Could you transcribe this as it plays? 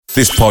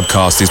This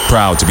podcast is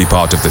proud to be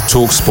part of the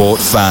TalkSport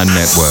Fan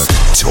Network.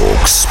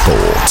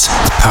 TalkSport.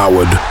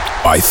 Powered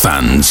by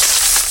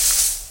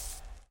fans.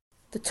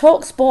 The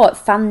TalkSport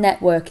Fan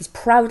Network is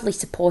proudly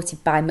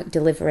supported by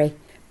McDelivery,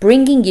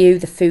 bringing you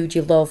the food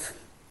you love.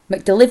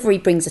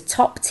 McDelivery brings a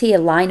top-tier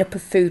lineup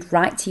of food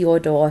right to your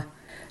door.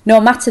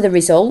 No matter the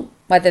result,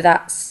 whether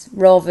that's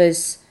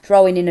Rovers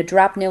throwing in a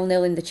drab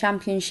 0-0 in the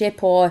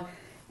Championship or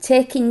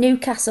taking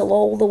Newcastle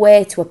all the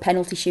way to a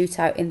penalty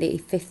shootout in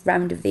the 5th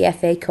round of the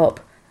FA Cup,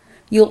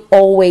 you'll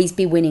always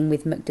be winning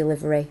with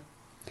McDelivery.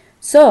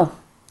 So,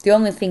 the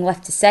only thing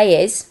left to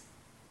say is,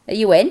 are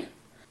you in?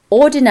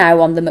 Order now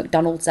on the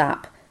McDonald's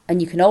app,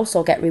 and you can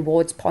also get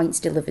rewards points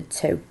delivered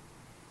too.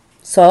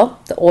 So,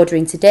 the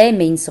ordering today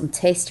means some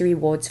tasty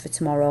rewards for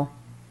tomorrow.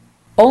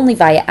 Only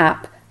via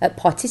app at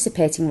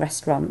participating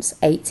restaurants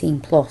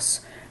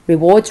 18+.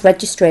 Rewards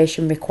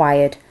registration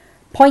required.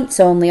 Points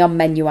only on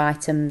menu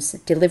items.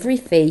 Delivery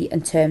fee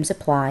and terms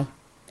apply.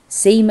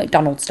 See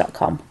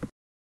mcdonalds.com.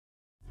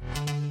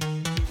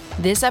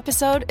 This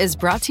episode is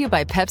brought to you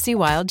by Pepsi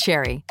Wild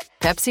Cherry.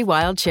 Pepsi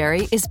Wild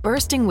Cherry is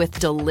bursting with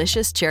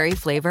delicious cherry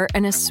flavor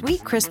and a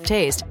sweet, crisp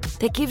taste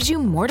that gives you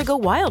more to go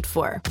wild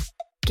for.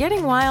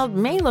 Getting wild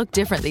may look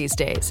different these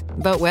days,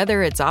 but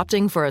whether it's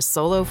opting for a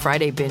solo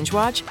Friday binge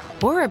watch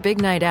or a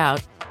big night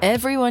out,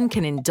 everyone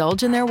can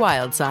indulge in their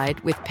wild side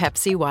with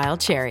Pepsi Wild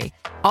Cherry.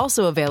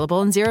 Also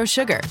available in Zero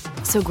Sugar.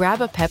 So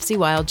grab a Pepsi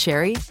Wild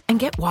Cherry and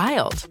get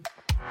wild.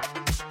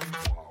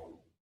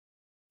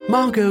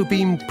 Margot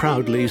beamed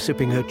proudly,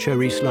 sipping her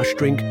cherry slush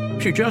drink.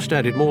 She just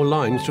added more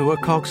lines to her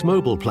Cox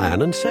mobile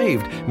plan and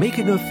saved,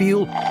 making her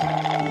feel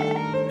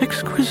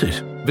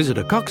exquisite. Visit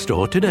a Cox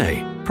store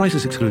today.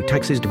 Prices exclude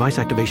taxes, device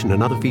activation,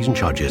 and other fees and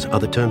charges.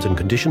 Other terms and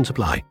conditions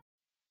apply.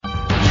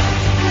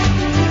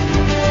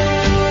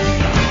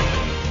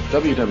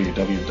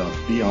 www.brfcs.com.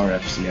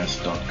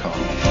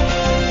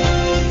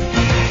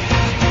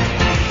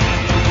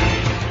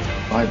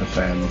 By the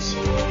fans,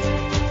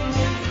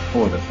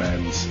 for the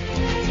fans,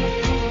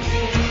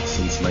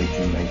 since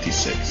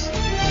 1996.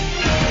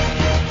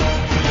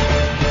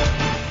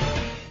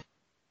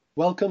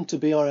 Welcome to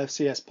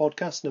BRFCS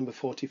Podcast number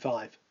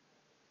 45.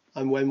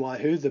 I'm Wen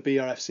Waihu, the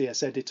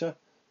BRFCS editor,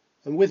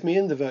 and with me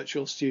in the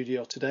virtual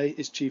studio today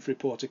is Chief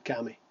Reporter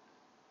Cammy.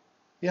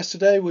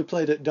 Yesterday we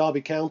played at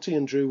Derby County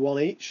and drew 1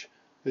 each,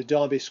 with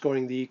Derby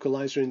scoring the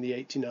equaliser in the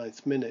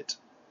 89th minute.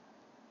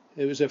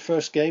 It was their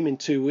first game in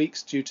 2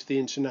 weeks due to the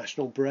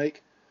international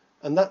break,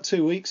 and that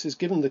 2 weeks has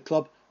given the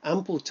club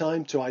ample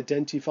time to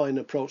identify and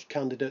approach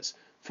candidates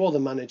for the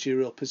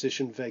managerial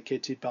position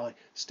vacated by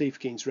Steve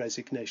Keen's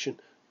resignation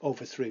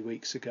over 3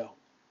 weeks ago.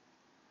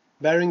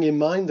 Bearing in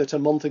mind that a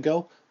month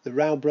ago the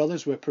Rao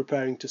brothers were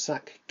preparing to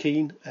sack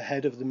Keane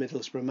ahead of the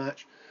Middlesbrough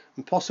match,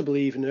 and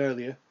possibly even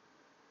earlier,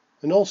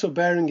 and also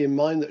bearing in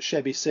mind that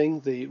Shebi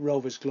Singh, the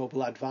Rovers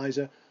global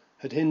advisor,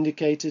 had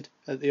indicated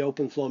at the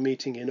open floor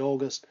meeting in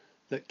August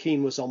that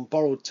Keane was on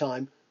borrowed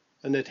time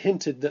and had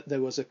hinted that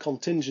there was a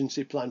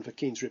contingency plan for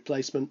Keane's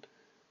replacement,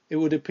 it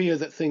would appear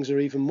that things are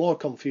even more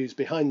confused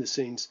behind the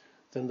scenes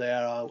than they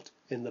are out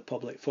in the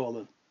public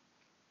forum.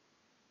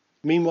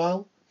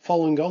 Meanwhile,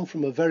 following on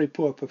from a very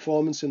poor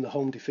performance in the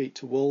home defeat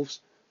to Wolves,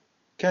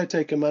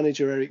 caretaker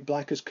manager Eric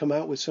Black has come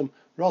out with some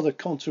rather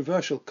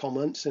controversial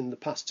comments in the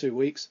past 2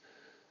 weeks,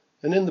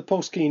 and in the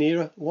post-Keane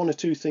era, one or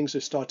two things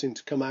are starting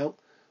to come out,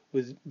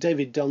 with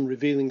David Dunn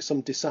revealing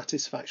some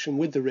dissatisfaction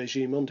with the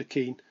regime under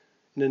Keane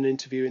in an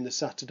interview in the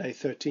Saturday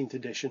 13th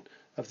edition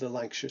of the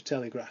Lancashire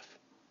Telegraph.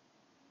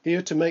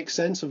 Here to make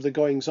sense of the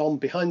goings-on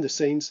behind the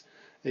scenes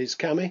is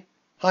Cammy.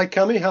 Hi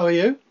Cammy, how are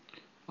you?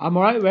 I'm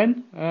alright,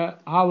 Wen.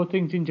 How are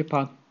things in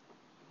Japan?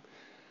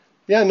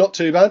 Yeah, not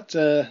too bad.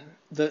 The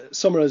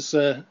summer has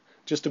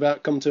just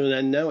about come to an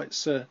end now.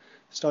 It's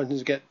starting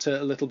to get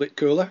a little bit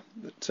cooler,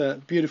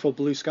 but beautiful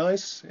blue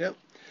skies. Yeah,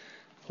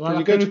 well,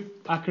 I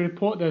can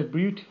report there's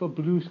beautiful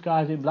blue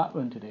skies in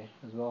Blackburn today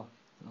as well.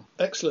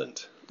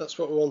 Excellent. That's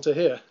what we want to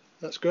hear.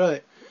 That's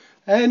great.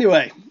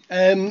 Anyway,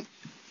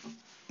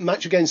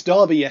 match against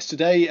Derby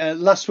yesterday.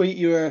 Last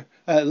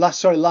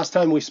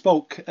time we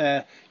spoke,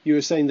 you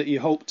were saying that you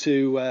hoped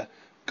to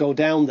go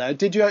down there.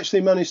 Did you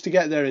actually manage to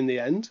get there in the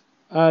end?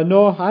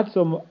 No, I had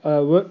some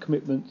work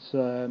commitments,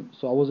 so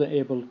I wasn't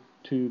able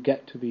to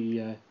get to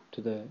the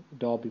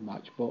Derby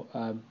match. But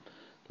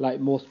like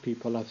most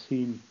people, I've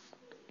seen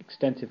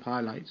extensive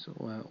highlights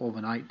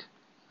overnight,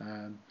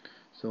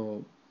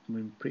 so I'm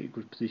in a pretty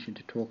good position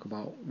to talk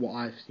about what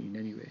I've seen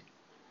anyway.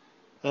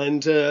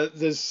 And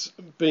there's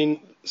been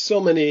so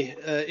many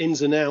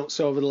ins and outs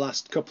over the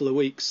last couple of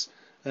weeks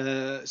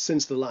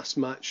since the last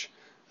match.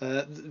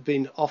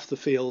 Been off the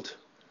field.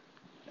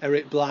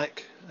 Eric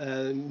Black,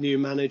 new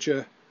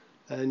manager,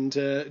 and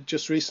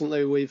just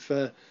recently we've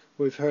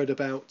heard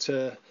about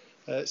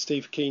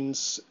Steve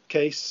Keen's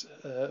case.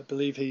 I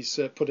believe he's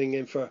putting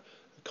in for a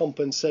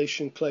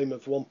compensation claim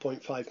of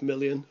 1.5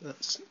 million.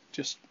 That's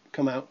just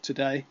come out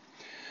today.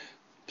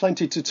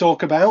 Plenty to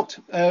talk about.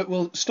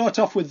 We'll start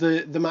off with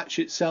the match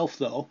itself,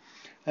 though.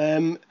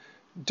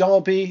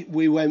 Derby,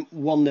 we went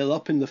 1-0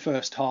 up in the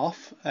first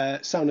half.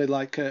 Sounded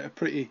like a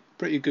pretty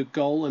pretty good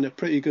goal and a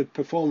pretty good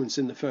performance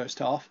in the first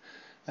half.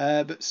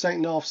 But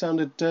second half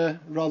sounded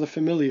rather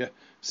familiar,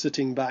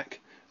 sitting back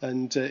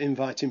and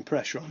inviting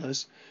pressure on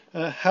us.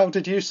 How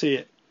did you see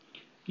it?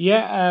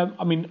 Yeah,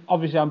 I mean,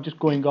 obviously I'm just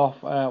going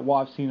off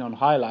what I've seen on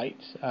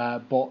highlights,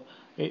 but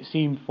it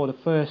seemed for the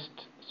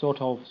first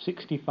sort of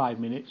 65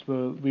 minutes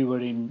we were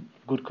in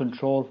good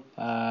control.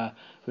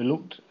 We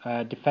looked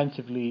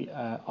defensively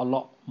a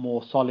lot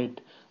more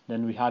solid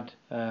than we had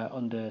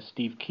under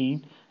Steve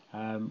Keane,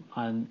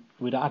 and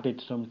we'd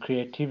added some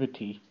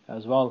creativity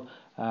as well.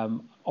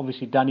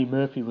 Obviously Danny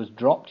Murphy was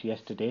dropped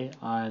yesterday,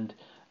 and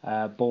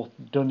both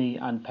Dunny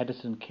and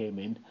Pedersen came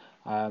in,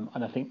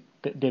 and I think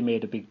they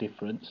made a big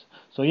difference.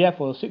 So yeah,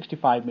 for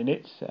 65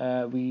 minutes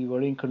we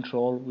were in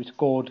control. We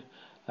scored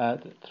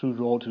through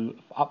Road, who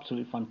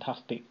absolutely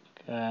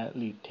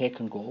fantastically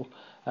taken goal.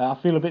 I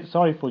feel a bit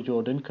sorry for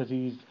Jordan because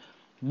he's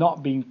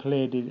not being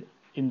played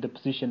in the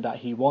position that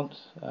he wants.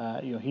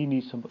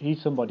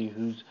 He's somebody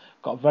who's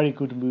got very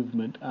good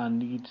movement and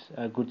needs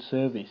a good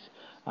service,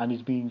 and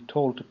he's being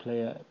told to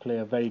play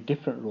a very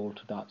different role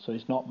to that. So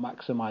he's not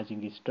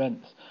maximising his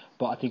strengths,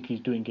 but I think he's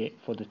doing it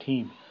for the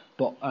team.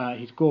 But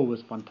his goal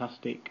was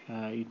fantastic.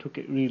 He took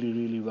it really,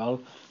 really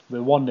well. We're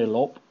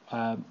 1-0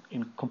 up,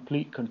 in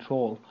complete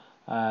control.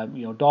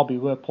 Derby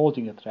were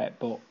posing a threat,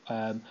 but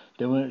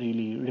they weren't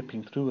really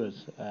ripping through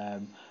us.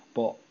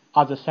 But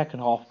as the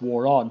second half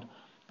wore on,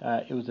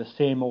 it was the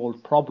same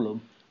old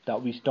problem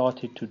that we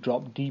started to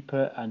drop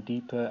deeper and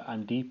deeper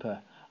and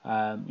deeper.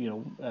 And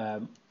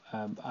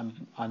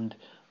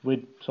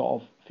with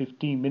sort of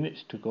 15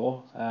 minutes to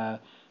go,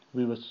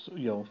 we were,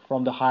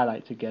 from the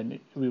highlights again,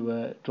 we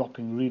were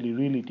dropping really,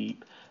 really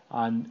deep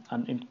and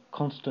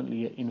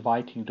constantly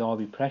inviting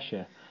Derby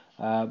pressure.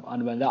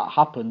 And when that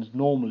happens,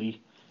 normally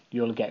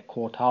you'll get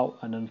caught out,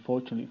 and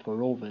unfortunately for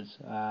Rovers,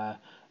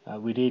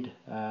 we did.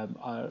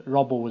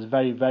 Robbo was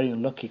very, very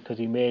unlucky because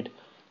he made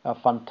a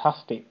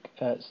fantastic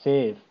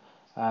save,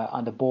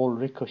 and the ball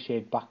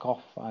ricocheted back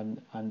off, and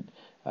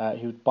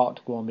he was about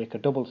to go and make a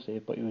double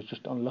save, but he was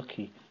just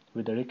unlucky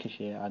with the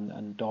ricochet,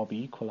 and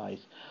Derby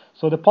equalised.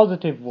 So the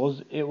positive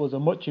was it was a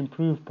much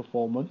improved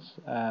performance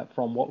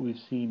from what we've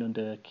seen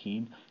under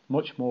Keane,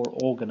 much more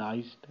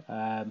organised,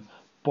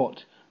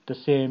 but the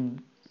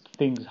same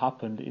things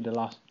happened in the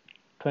last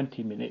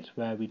 20 minutes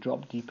where we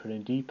dropped deeper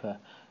and deeper.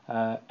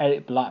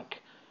 Eric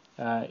Black,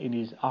 in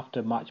his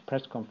after-match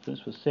press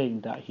conference, was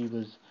saying that he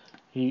was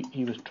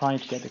trying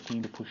to get the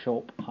team to push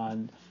up,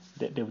 and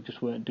they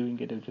just weren't doing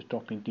it. They were just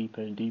dropping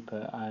deeper and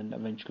deeper, and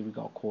eventually we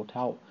got caught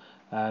out.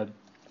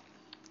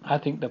 I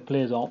think the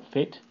players aren't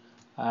fit.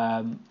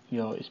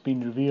 It's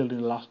been revealed in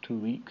the last 2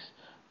 weeks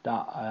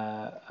that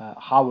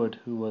Howard,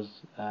 who was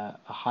a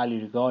highly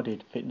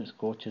regarded fitness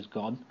coach, has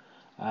gone.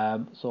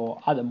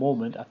 So at the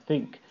moment, I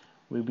think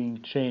we're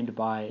being trained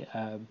by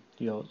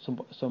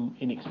some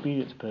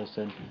inexperienced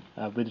person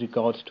with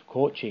regards to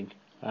coaching.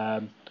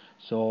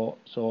 So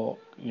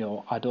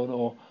I don't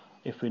know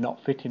if we're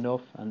not fit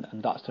enough, and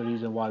that's the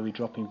reason why we're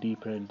dropping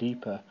deeper and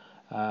deeper.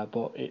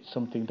 But it's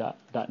something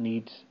that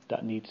needs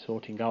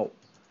sorting out.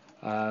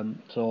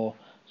 So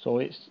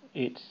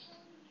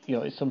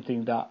it's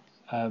something that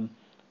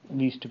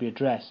needs to be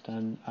addressed,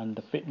 and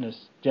the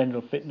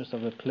general fitness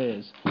of the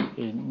players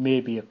is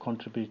maybe a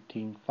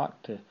contributing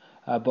factor.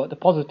 But the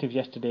positives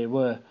yesterday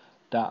were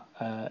that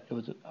it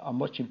was a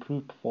much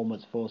improved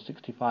performance for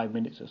 65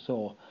 minutes or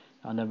so,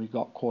 and then we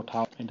got caught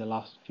out in the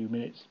last few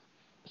minutes.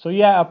 So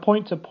yeah, a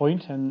point's a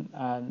point,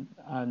 and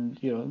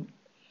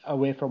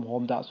away from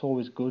home, that's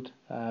always good.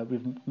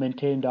 We've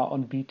maintained our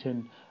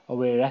unbeaten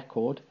away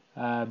record,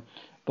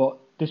 but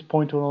this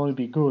point will only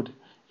be good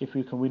if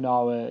we can win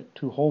our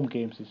 2 home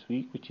games this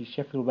week, which is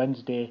Sheffield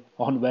Wednesday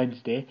on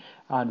Wednesday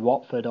and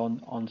Watford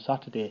on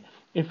Saturday.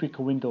 If we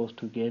can win those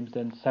 2 games,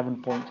 then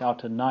 7 points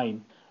out of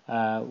 9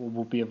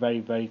 will be a very,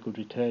 very good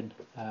return.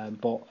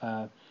 But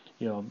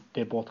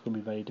they're both going to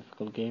be very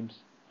difficult games.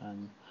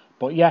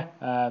 But yeah,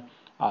 I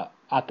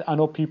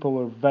know people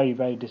were very,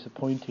 very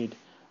disappointed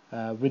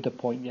with the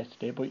point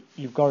yesterday, but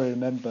you've got to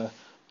remember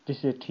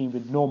this is a team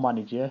with no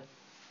manager.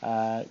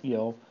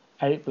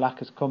 Eric Black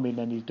has come in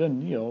and he's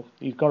done,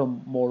 he's got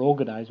them more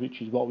organised,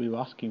 which is what we were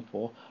asking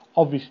for.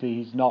 Obviously,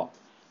 he's not,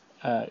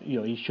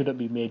 he shouldn't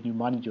be made new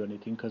manager or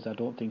anything, because I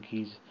don't think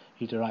he's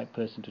the right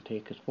person to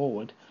take us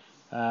forward.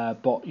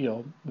 But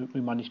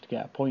we managed to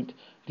get a point.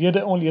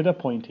 The only other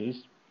point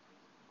is,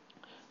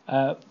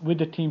 with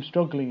the team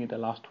struggling in the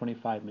last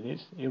 25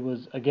 minutes, we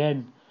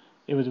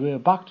were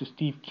back to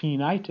Steve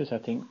Keane-itis, I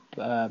think,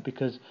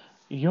 because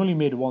he only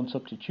made 1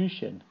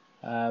 substitution.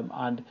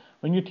 And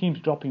when your team's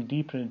dropping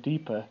deeper and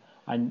deeper,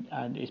 and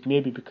it's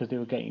maybe because they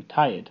were getting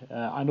tired.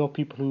 I know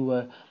people who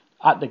were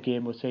at the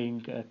game were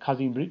saying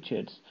Kazim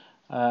Richards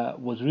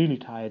was really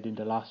tired in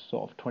the last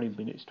sort of 20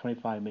 minutes,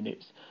 25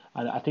 minutes,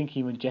 and I think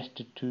he went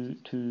gestured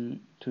to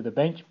the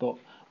bench, but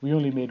we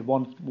only made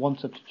one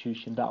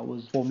substitution. That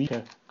was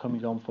Formika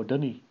coming on for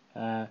Dunny.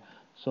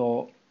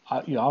 So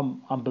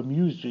I'm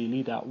bemused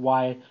really that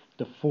why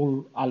the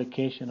full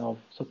allocation of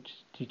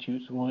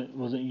substitutes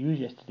wasn't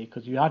used yesterday,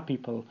 because you had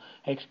people,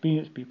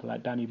 experienced people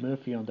like Danny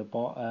Murphy on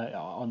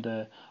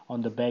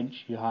the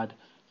bench. You had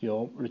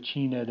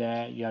Regina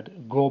there, you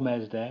had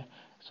Gomez there.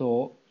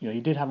 So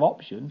he did have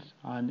options,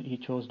 and he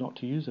chose not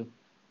to use them.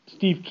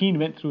 Steve Keane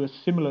went through a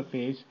similar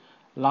phase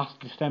last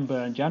December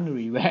and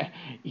January, where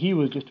he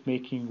was just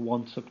making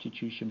one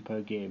substitution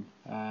per game,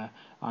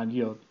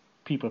 and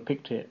people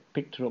picked it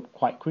up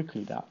quite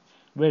quickly. That,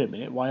 wait a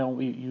minute, why aren't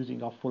we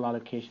using our full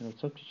allocation of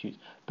substitutes?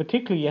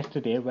 Particularly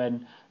yesterday,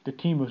 when the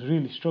team was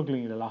really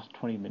struggling in the last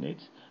 20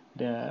 minutes.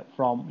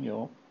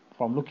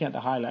 From looking at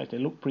the highlights, they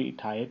looked pretty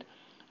tired.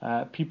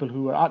 People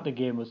who were at the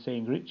game were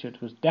saying Richard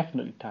was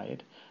definitely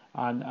tired,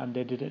 and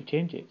they didn't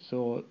change it.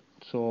 So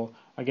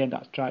again,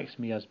 that strikes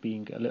me as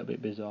being a little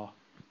bit bizarre.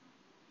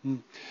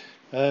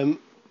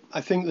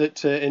 I think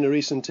that in a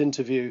recent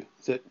interview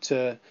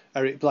that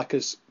Eric Black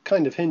has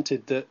kind of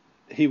hinted that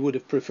he would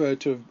have preferred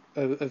to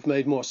have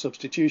made more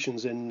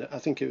substitutions in, I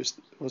think it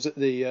was it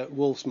the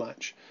Wolves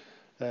match?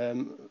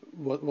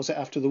 Was it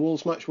after the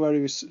Wolves match where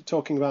he was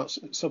talking about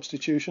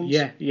substitutions?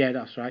 Yeah,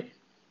 that's right.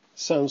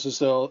 Sounds as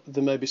though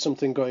there may be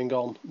something going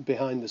on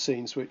behind the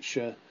scenes which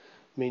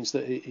means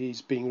that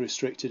he's being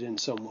restricted in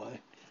some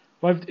way.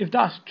 Well, if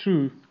that's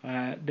true,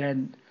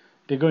 then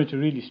they're going to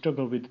really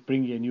struggle with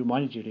bringing a new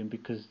manager in,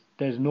 because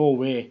there's no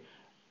way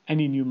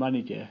any new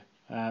manager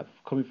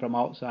coming from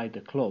outside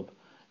the club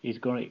is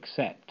going to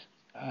accept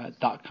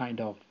that kind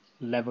of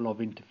level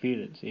of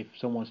interference. If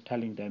someone's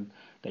telling them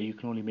that you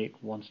can only make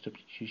one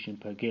substitution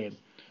per game,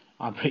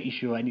 I'm pretty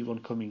sure anyone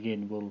coming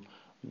in will,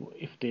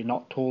 if they're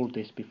not told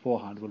this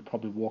beforehand, will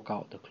probably walk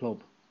out the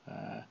club.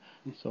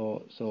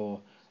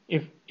 So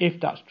if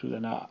that's true,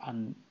 then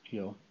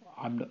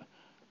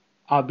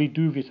I'll be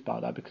dubious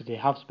about that, because they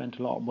have spent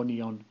a lot of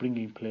money on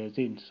bringing players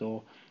in.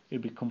 So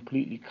it'd be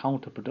completely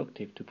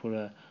counterproductive to put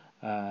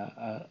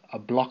a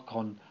block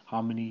on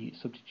how many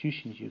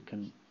substitutions you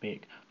can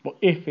make. But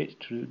if it's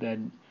true,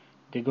 then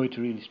they're going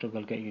to really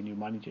struggle getting a new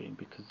manager in,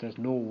 because there's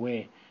no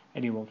way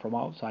anyone from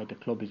outside the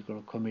club is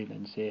going to come in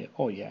and say,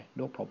 oh yeah,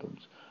 no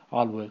problems,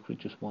 I'll work with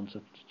just one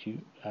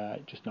substitute.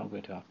 Just not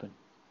going to happen.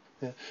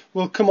 Yeah.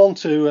 We'll come on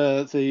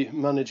to the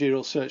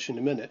managerial search in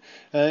a minute.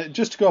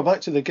 Just to go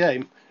back to the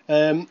game,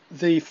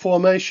 the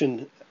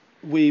formation,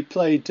 we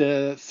played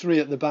 3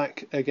 at the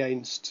back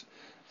against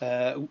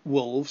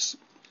Wolves.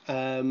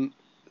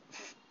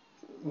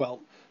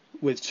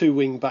 With 2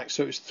 wing backs,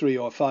 so it's 3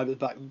 or 5 at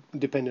the back,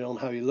 depending on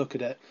how you look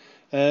at it.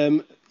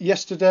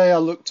 Yesterday I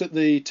looked at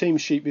the team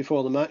sheet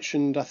before the match,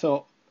 and I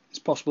thought it's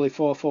possibly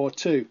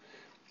 4-4-2.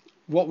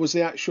 What was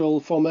the actual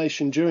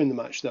formation during the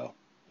match, though?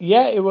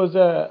 Yeah, it was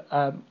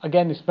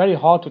again, it's very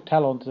hard to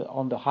tell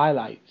on the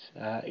highlights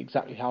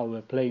exactly how we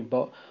were playing,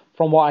 but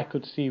from what I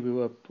could see, we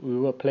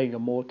were playing a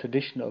more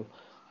traditional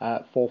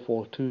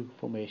 4-4-2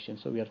 formation.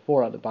 So we had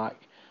 4 at the back,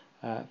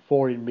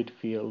 4 in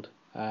midfield,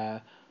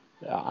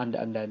 and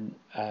then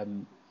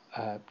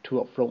 2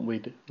 up front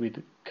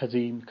with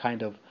Kazim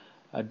kind of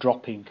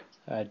dropping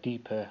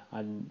deeper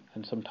and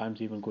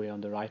sometimes even going on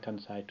the right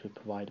hand side to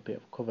provide a bit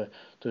of cover.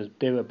 So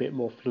they were a bit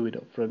more fluid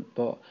up front,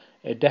 but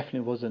it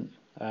definitely wasn't,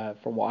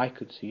 from what I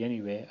could see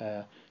anyway,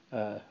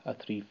 a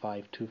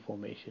 3-5-2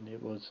 formation.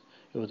 It was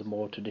a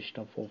more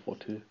traditional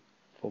 4-4-2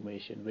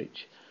 formation,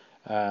 which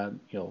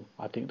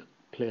I think the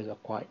players are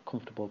quite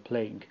comfortable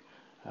playing,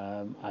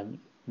 and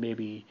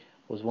maybe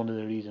was one of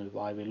the reasons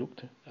why we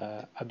looked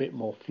a bit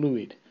more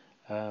fluid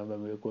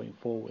when we were going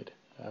forward.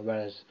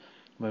 Whereas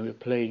when we were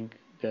playing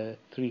the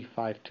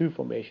 3-5-2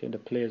 formation, the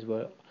players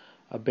were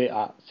a bit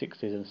at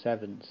 6s and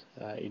 7s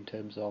in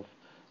terms of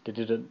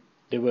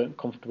they weren't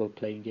comfortable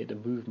playing it. The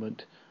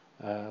movement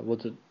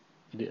wasn't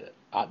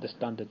at the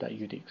standard that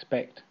you'd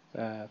expect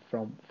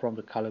from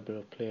the calibre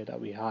of player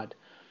that we had.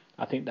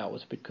 I think that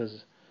was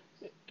because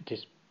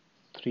this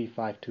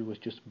 3-5-2 was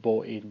just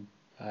brought in,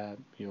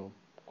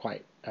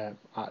 quite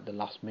at the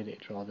last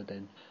minute, rather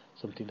than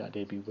something that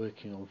they'd been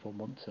working on for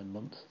months and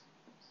months.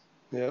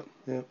 Yeah.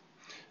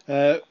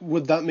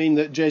 Would that mean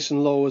that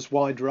Jason Lowe was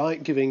wide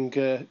right, giving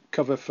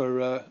cover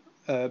for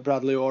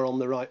Bradley Orr on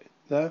the right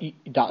there?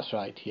 That's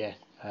right, yeah.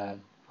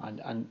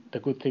 And the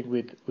good thing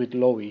with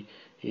Lowe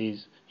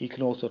is he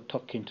can also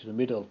tuck into the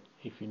middle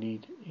if you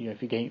need.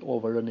 If you're getting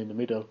overrun in the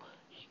middle,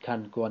 he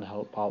can go and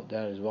help out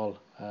there as well.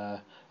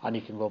 And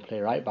he can go play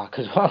right back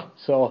as well.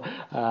 So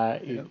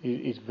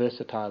he's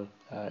versatile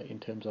in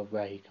terms of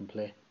where he can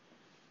play.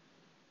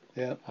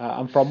 Yeah.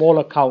 And from all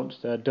accounts,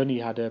 Dunny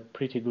had a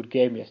pretty good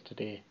game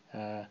yesterday.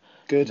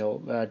 Good.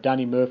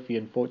 Danny Murphy,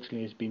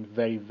 unfortunately, has been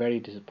very, very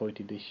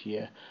disappointed this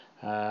year.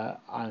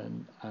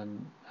 And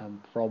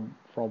from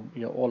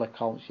all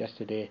accounts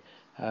yesterday,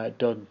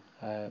 Dunn,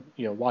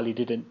 while he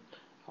didn't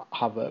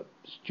have a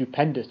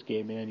stupendous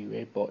game in any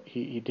way, but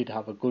he did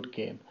have a good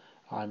game.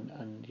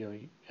 And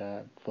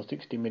for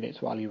 60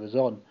 minutes while he was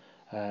on,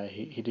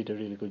 he did a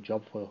really good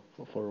job for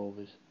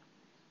Rovers.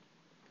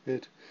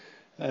 Good.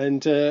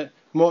 And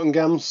Morten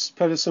Gams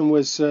Pedersen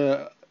was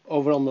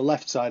over on the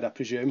left side, I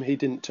presume. He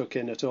didn't tuck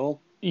in at all.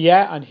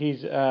 Yeah, and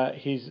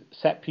his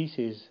set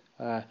pieces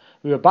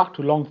We were back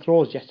to long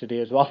throws yesterday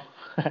as well.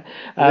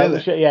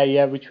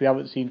 Really? Which we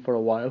haven't seen for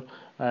a while.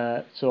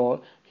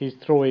 So his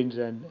throw-ins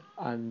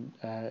and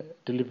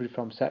delivery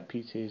from set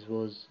pieces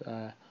was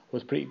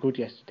pretty good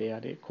yesterday,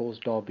 and it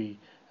caused Derby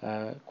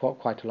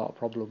quite a lot of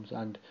problems.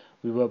 And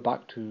we were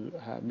back to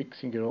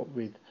mixing it up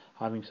with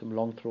having some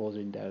long throws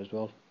in there as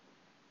well.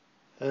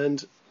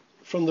 And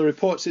from the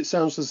reports, it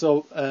sounds as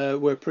though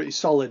we're pretty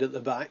solid at the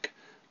back.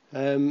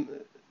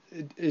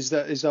 Is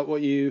that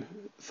what you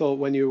thought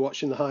when you were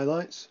watching the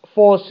highlights?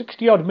 For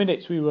 60 odd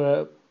minutes, we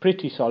were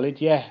pretty solid,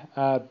 yeah.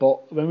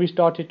 But when we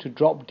started to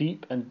drop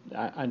deep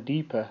and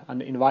deeper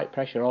and invite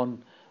pressure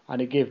on,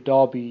 and it gave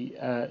Derby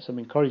some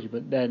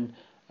encouragement, then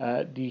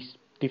these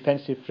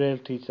defensive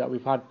frailties that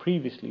we've had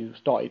previously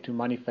started to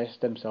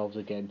manifest themselves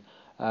again.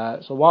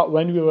 So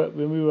when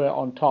we were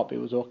on top, it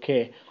was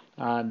okay,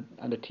 and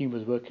the team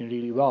was working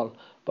really well.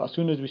 But as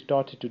soon as we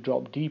started to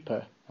drop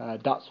deeper,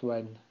 that's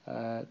when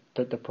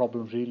the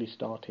problems really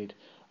started,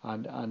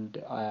 and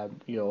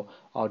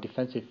our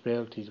defensive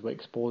frailties were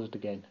exposed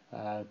again.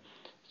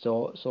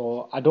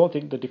 So I don't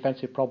think the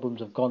defensive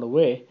problems have gone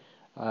away,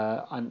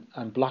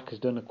 and Black has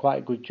done quite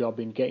a good job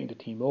in getting the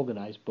team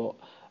organised. But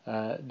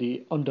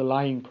the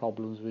underlying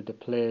problems with the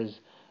players,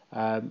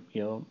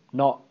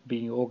 not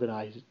being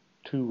organised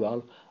too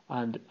well,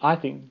 and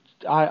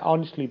I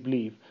honestly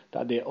believe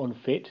that they're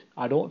unfit.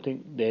 I don't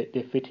think they're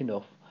fit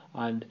enough,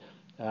 and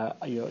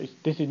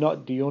this is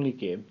not the only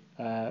game.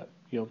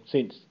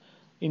 Since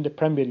in the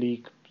Premier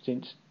League,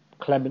 since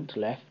Clement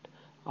left,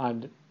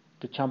 and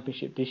the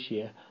Championship this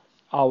year,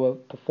 our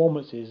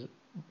performances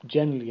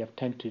generally have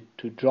tended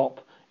to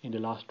drop in the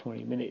last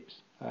 20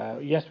 minutes.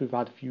 Yes, we've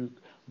had a few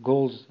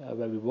goals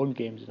where we won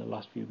games in the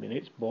last few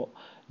minutes, but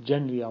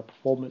generally our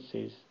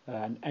performances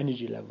and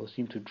energy levels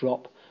seem to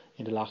drop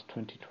in the last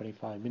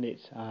 20-25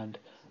 minutes, and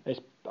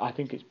I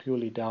think it's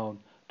purely down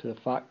to the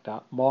fact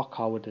that Mark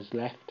Howard has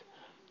left.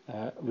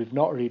 We've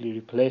not really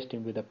replaced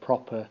him with a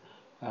proper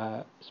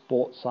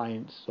sports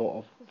science sort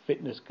of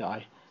fitness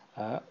guy.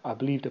 I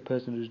believe the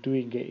person who's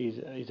doing it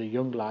is a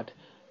young lad,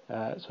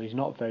 so he's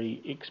not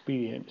very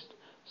experienced.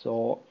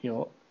 So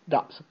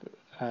that's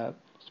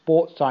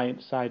sports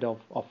science side of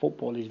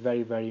football is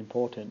very, very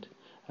important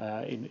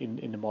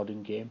in the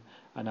modern game,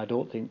 and I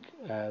don't think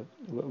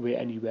we're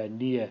anywhere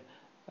near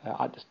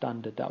at the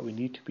standard that we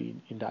need to be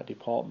in that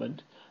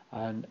department,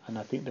 and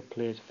I think the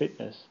players'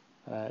 fitness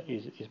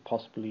is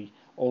possibly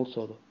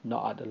also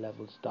not at the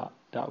levels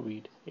that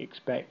we'd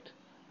expect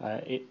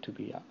it to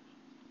be at.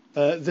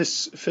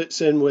 This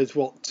fits in with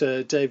what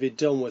David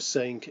Dunn was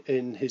saying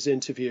in his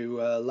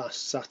interview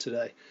last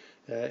Saturday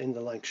in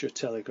the Lancashire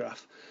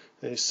Telegraph.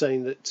 He's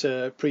saying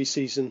that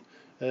pre-season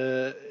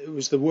it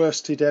was the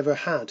worst he'd ever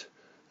had,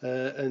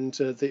 and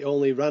they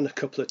only ran a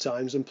couple of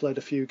times and played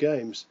a few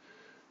games.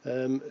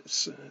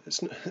 It's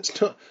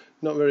not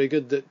very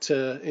good that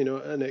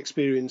an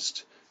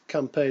experienced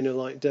campaigner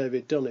like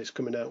David Dunn is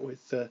coming out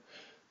with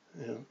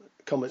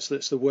comments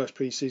that's the worst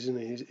pre-season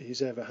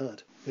he's ever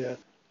had.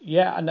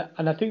 Yeah,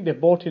 and I think they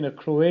brought in a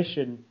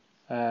Croatian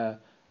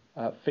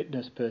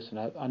fitness person.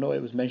 I know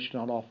it was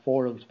mentioned on our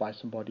forums by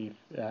somebody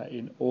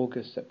in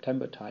August,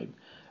 September time,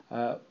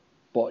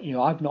 but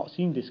I've not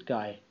seen this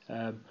guy.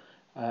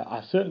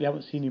 I certainly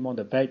haven't seen him on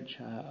the bench.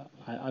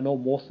 I know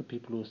most of the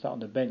people who sat on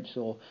the bench,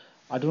 so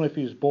I don't know if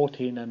he was brought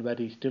in and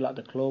whether he's still at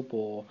the club,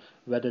 or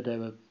whether there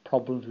were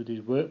problems with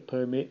his work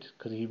permit,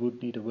 because he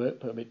would need a work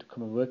permit to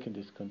come and work in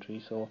this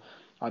country. So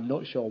I'm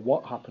not sure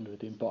what happened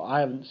with him, but I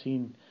haven't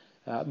seen.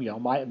 I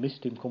might have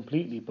missed him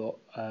completely, but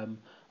I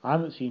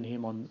haven't seen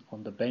him on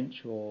the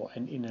bench or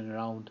in and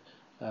around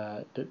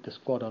the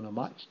squad on a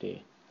match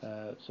day.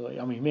 So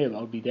he may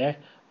well be there,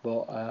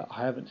 but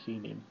I haven't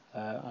seen him.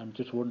 I'm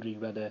just wondering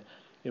whether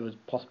it was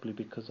possibly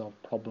because of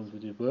problems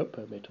with his work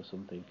permit or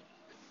something.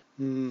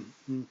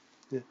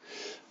 Yeah.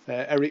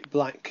 Eric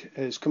Black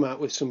has come out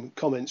with some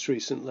comments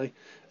recently.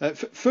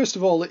 First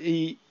of all,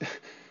 he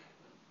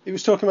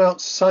was talking about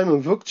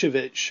Simon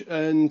Vukcevic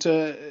and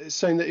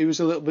saying that he was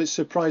a little bit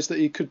surprised that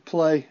he could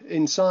play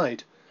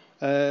inside.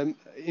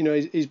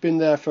 He's been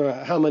there for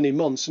how many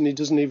months, and he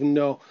doesn't even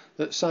know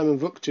that Simon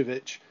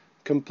Vukcevic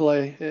can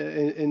play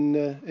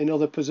in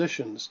other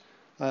positions.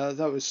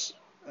 That was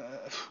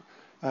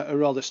a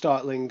rather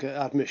startling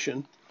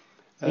admission.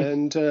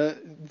 And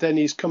then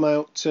he's come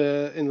out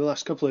in the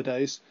last couple of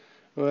days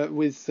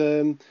with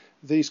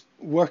these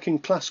working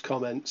class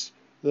comments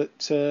that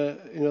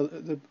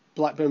the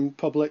Blackburn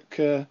public,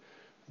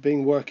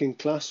 being working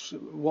class,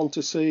 want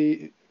to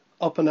see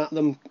up and at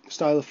them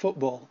style of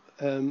football.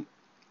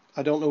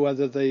 I don't know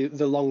whether the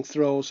long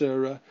throws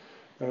are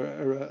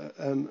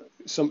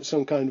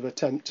some kind of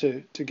attempt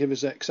to give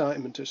us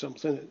excitement or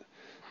something.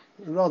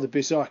 Rather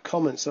bizarre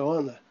comments, though,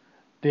 aren't they?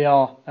 They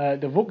are.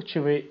 The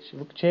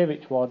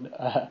Vukcevic one,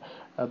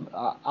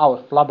 I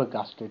was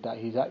flabbergasted that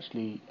he's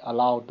actually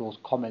allowed those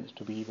comments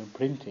to be even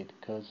printed,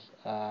 because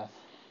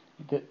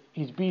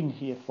he's been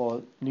here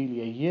for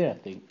nearly a year,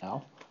 I think,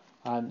 now,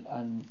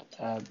 and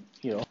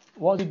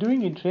what's he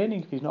doing in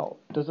training if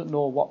doesn't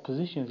know what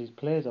positions his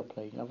players are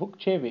playing? Now,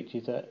 Vukcevic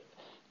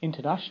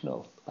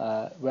international,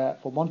 where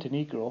for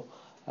Montenegro,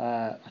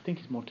 I think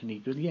it's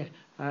Montenegro,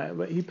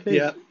 where he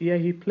plays. Yeah,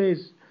 he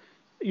plays.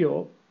 He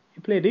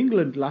played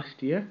England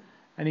last year,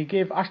 and he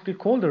gave Ashley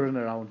Cole a run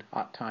around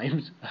at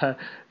times.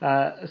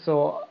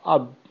 So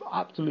I'm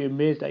absolutely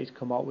amazed that he's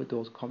come out with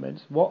those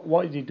comments.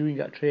 What is he doing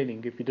at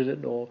training if he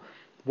doesn't know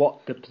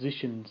what the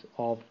positions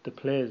of the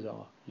players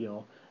are?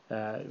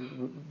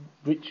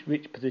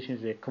 Which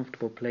positions they're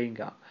comfortable playing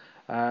at.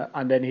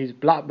 And then his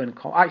Blackburn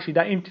actually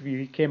that interview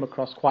he came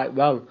across quite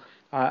well.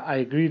 I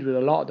agreed with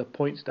a lot of the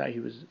points that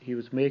he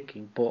was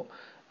making, but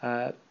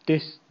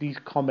these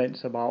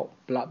comments about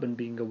Blackburn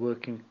being a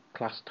working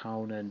class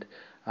town and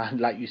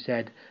like you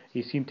said,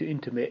 he seemed to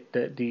intimate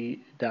that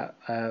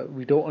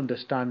we don't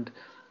understand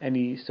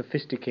any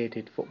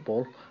sophisticated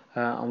football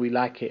and we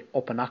like it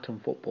up and atom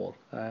football.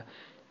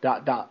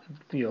 That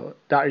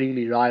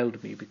really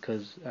riled me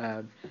because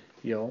I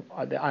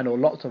know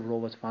lots of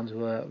Rovers fans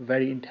who are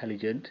very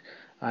intelligent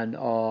and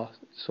are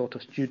sort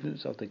of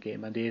students of the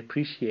game, and they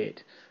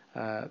appreciate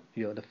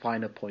the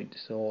finer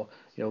points. So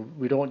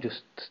we don't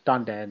just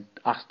stand there and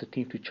ask the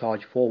team to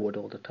charge forward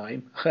all the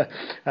time.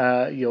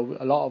 A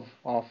lot of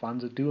our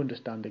fans do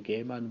understand the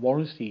game and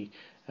want to see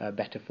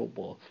better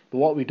football. But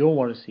what we don't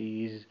want to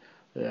see is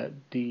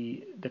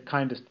the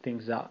kind of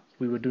things that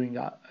we were doing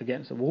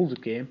against the Wolves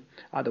game,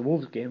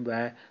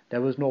 where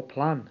there was no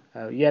plan.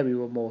 We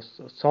were more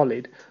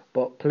solid,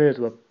 but players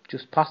were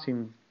just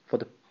passing for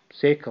the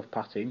sake of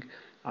passing,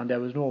 and there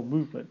was no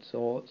movement.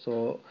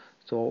 So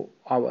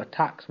our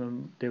attacks,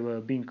 when they were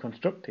being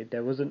constructed,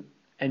 there wasn't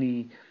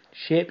any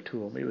shape to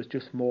them. It was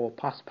just more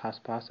pass,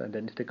 and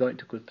then if they got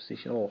into good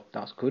position, oh,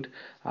 that's good,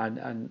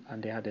 and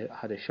they had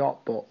a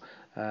shot, but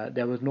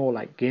there was no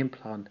game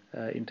plan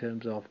in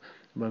terms of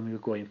when we were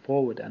going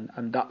forward,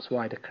 and that's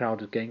why the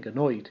crowd was getting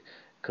annoyed,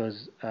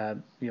 because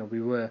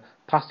we were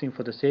passing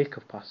for the sake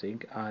of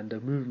passing, and the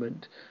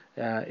movement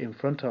in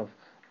front of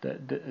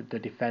the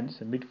defence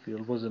and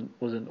midfield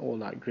wasn't all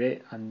that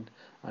great, and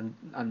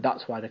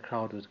that's why the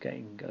crowd was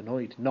getting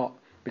annoyed, not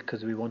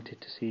because we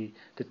wanted to see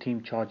the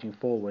team charging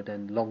forward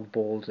and long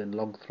balls and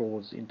long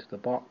throws into the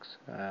box.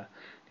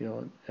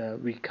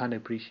 We can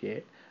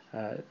appreciate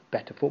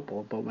better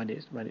football, but when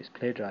it's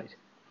played right.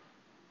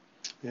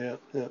 Yeah.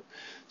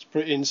 It's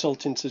pretty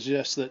insulting to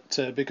suggest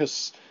that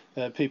because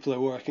people are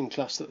working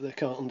class that they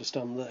can't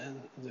understand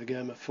the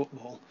game of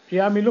football.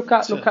 Yeah, I mean, look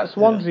at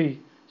Swansea. Yeah.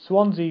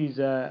 Swansea's,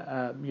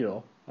 I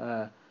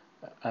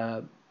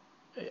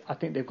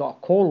think they've got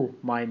a coal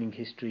mining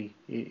history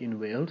in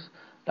Wales.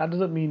 That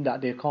doesn't mean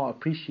that they can't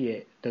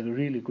appreciate the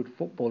really good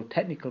football,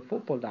 technical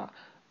football that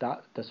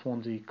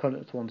the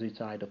current Swansea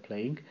side are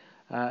playing.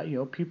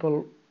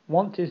 People,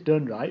 once it's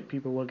done right,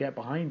 people will get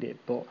behind it.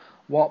 But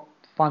what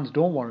fans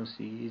don't want to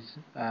see is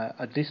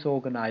a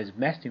disorganised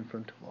mess in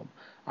front of them,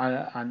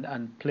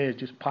 and players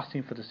just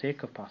passing for the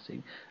sake of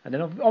passing. And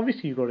then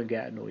obviously you're going to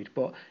get annoyed.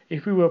 But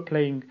if we were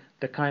playing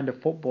the kind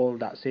of football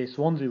that, say,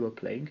 Swansea were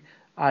playing,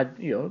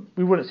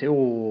 we wouldn't say,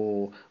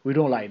 oh, we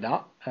don't like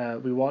that.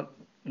 We want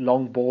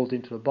long balls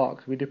into the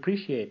box. We'd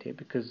appreciate it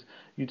because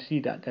you'd see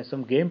that there's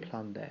some game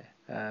plan there.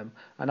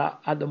 And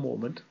at the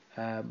moment,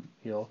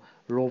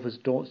 Rovers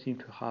don't seem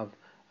to have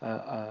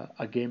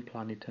a game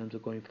plan in terms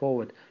of going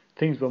forward.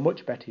 Things were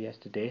much better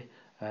yesterday,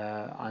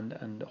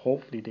 and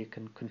hopefully they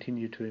can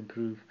continue to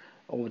improve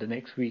over the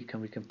next week,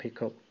 and we can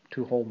pick up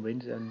 2 home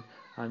wins,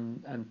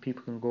 and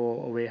people can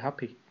go away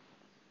happy.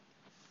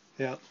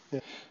 Yeah.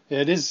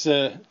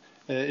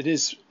 It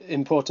is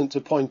important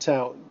to point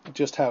out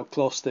just how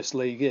close this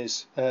league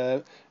is.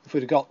 If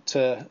we'd have got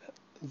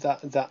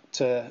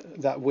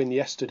that win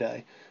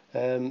yesterday,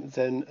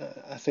 then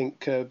I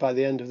think by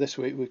the end of this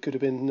week we could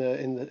have been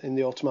in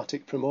the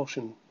automatic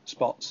promotion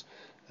spots.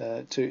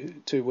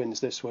 2 wins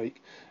this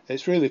week.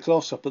 It's really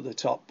close up at the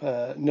top.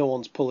 No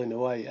one's pulling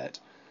away yet.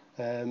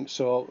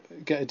 So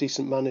get a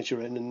decent manager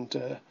in, and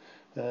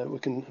we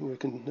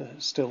can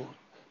still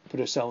put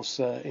ourselves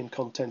in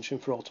contention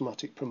for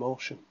automatic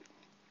promotion.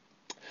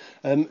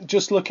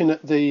 Just looking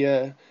at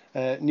the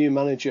new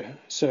manager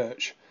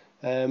search,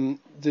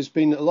 there's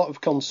been a lot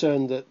of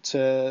concern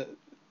that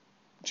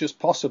just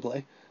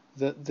possibly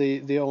that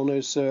the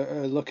owners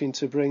are looking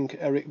to bring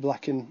Eric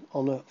Black in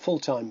on a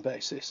full-time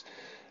basis.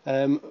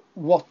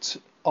 What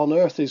on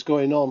earth is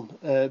going on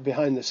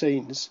behind the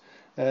scenes?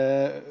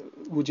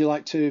 Would you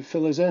like to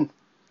fill us in?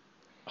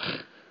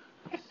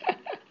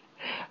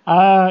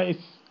 I'm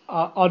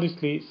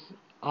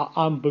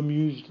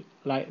bemused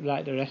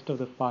like the rest of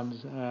the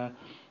fans.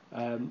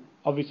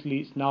 Obviously,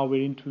 it's now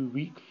we're into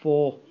week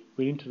 4.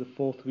 We're into the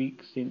 4th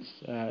week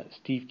since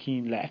Steve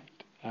Keane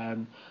left.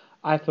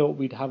 I thought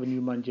we'd have a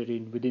new manager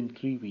in within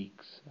 3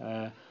 weeks.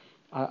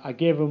 I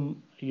gave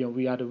him,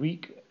 we had a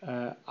week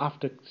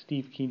after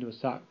Steve Keane was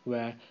sacked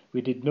where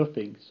we did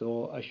nothing,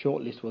 so a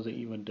shortlist wasn't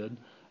even done.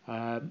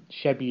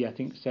 Shebby, I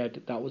think,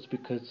 said that was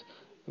because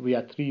we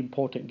had 3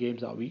 important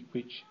games that week,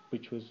 which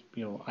was,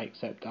 I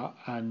accept that,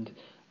 and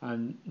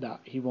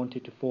that he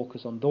wanted to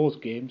focus on those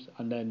games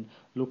and then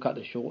look at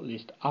the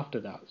shortlist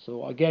after that.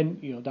 So again,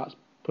 that's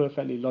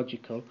perfectly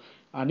logical.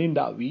 And in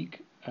that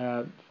week,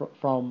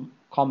 from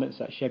comments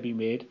that Shebby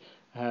made,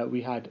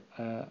 we had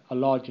a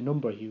large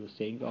number, he was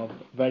saying, of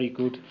very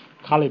good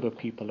caliber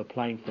people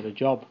applying for the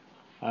job.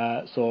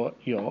 So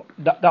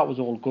that was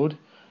all good.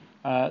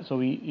 So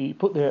he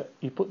put the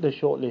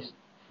shortlist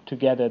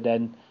together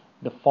then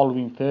the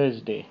following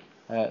Thursday.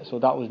 So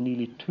that was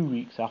nearly 2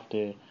 weeks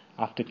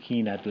after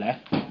Keane had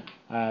left.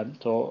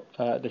 So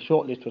the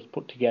shortlist was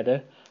put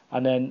together,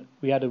 and then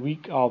we had a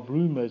week of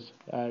rumours.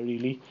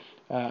 Really,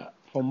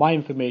 from my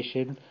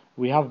information,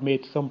 we have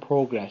made some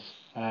progress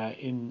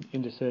in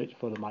the search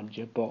for the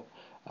manager, but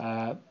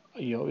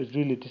it was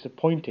really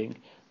disappointing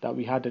that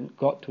we hadn't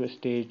got to a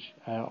stage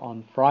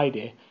on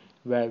Friday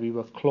where we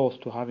were close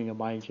to having a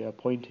manager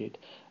appointed.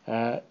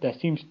 There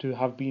seems to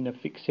have been a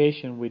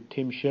fixation with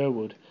Tim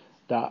Sherwood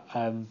that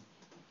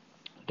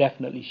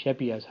definitely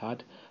Shebby has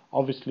had.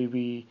 Obviously,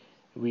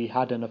 we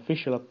had an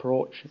official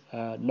approach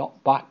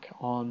not back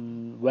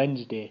on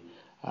Wednesday.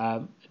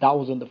 That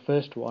wasn't the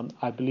first one.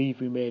 I believe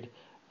we made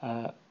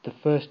the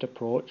first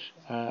approach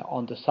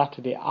on the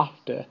Saturday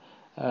after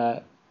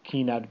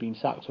Keane had been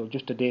sacked, so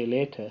just a day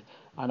later,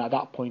 and at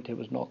that point it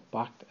was knocked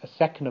back. A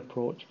second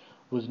approach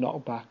was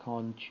knocked back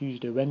on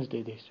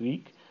Wednesday this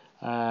week,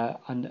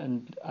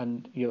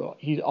 and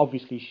he's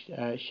obviously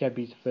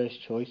Shebby's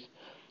first choice.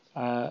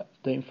 The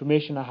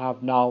information I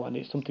have now, and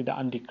it's something that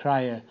Andy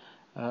Cryer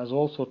has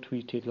also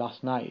tweeted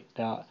last night,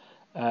 that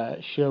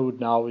Sherwood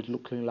now is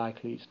looking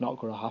likely it's not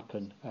going to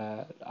happen.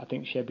 I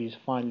think Shebby's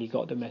finally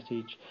got the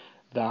message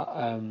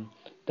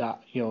that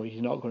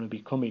he's not going to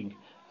be coming.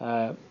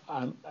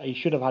 And he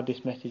should have had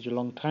this message a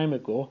long time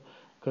ago,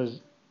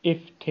 because if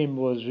Tim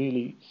was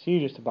really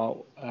serious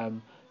about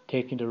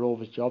taking the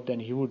Rovers job, then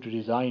he would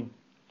resign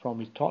from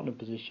his Tottenham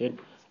position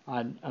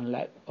and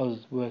let us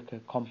work a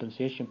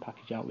compensation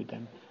package out with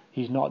them.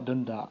 He's not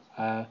done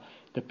that.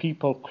 The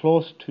people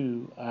close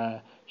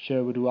to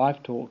Sherwood who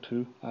I've talked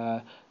to,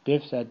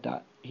 they've said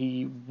that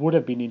he would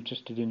have been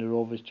interested in the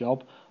Rovers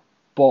job,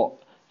 but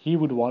he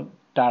would want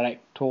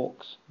direct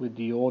talks with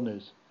the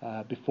owners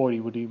before he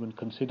would even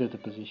consider the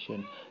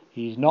position.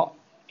 He's not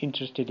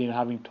interested in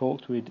having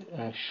talks with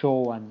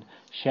Shaw and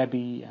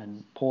Shebby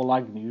and Paul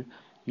Agnew.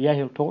 Yeah,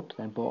 he'll talk to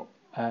them, but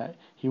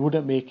he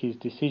wouldn't make his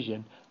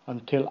decision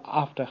until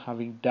after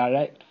having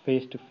direct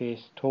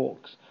face-to-face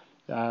talks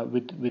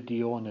with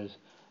the owners.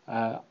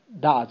 That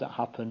hasn't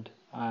happened,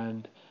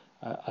 and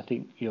I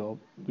think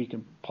we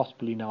can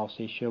possibly now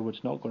say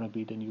Sherwood's not going to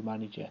be the new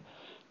manager.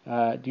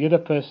 The other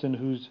person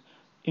who's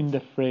in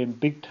the frame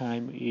big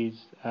time is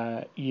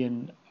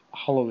Ian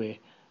Holloway,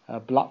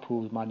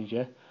 Blackpool's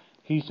manager.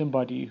 He's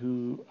somebody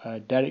who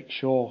Derek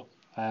Shaw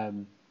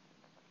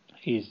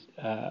is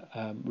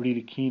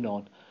really keen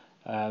on,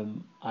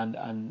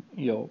 and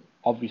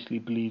obviously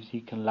believes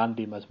he can land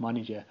him as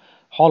manager.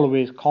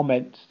 Holloway's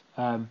comments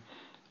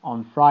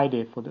on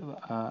Friday for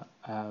the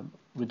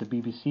with the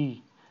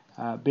BBC,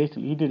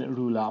 basically he didn't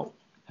rule out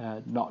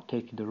not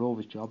taking the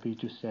Rovers job. He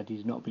just said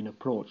he's not been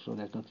approached, so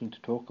there's nothing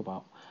to talk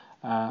about.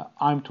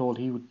 I'm told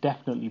he would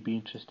definitely be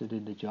interested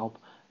in the job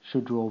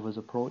should Rovers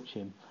approach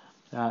him.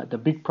 The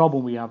big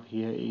problem we have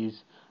here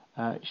is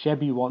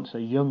Shebby wants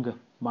a younger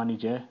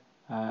manager,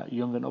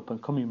 young and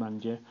up-and-coming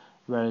manager,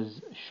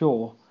 whereas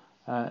Shaw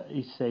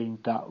is saying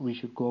that we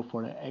should go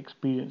for an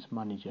experienced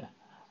manager.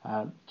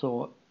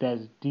 So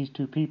there's these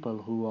two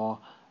people who are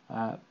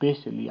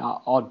basically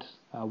at odds.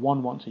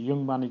 One wants a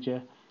young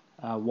manager,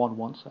 one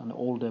wants an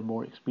older,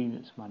 more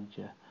experienced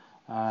manager,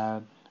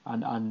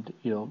 and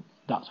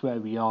that's where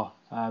we are.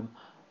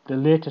 The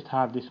latest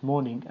I have this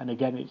morning, and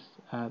again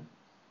it's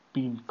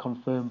been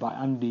confirmed by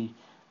Andy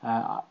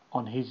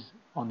on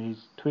his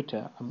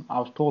Twitter. I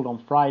was told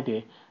on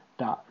Friday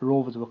that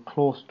Rovers were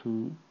close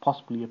to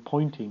possibly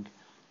appointing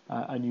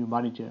a new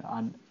manager,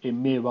 and it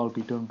may well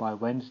be done by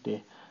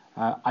Wednesday.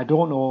 I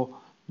don't know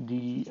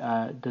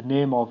the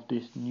name of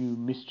this new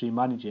mystery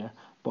manager,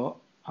 but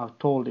I was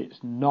told it's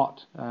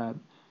not.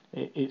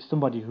 It's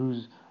somebody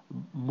who's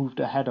moved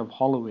ahead of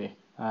Holloway,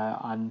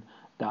 and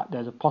that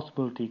there's a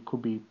possibility it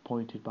could be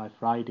appointed by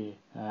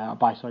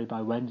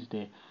by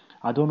Wednesday.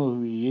 I don't know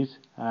who he is.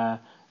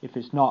 If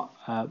it's not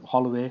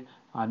Holloway,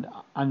 and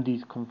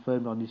Andy's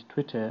confirmed on his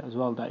Twitter as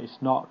well that it's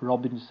not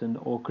Robinson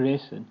or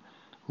Grayson,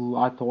 who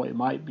I thought it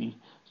might be.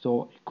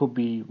 So it could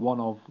be one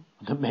of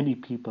the many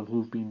people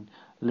who've been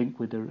linked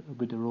with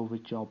the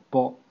Rovers job.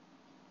 But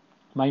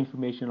my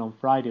information on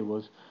Friday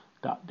was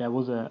that there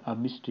was a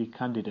mystery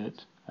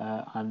candidate,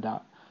 and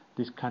that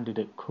this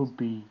candidate could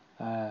be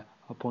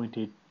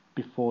appointed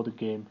before the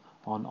game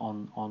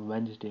on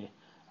Wednesday.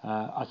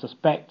 I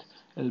suspect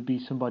it'll be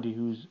somebody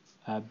who's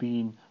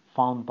been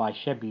found by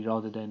Shebby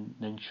rather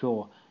than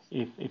Shaw,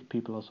 if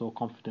people are so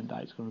confident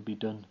that it's going to be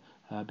done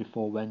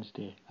before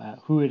Wednesday.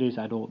 Who it is,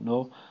 I don't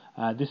know.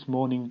 This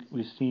morning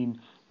we've seen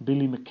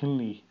Billy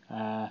McKinley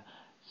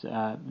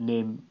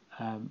name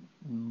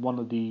one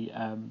of the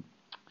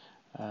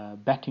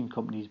betting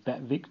companies,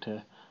 Bet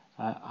Victor,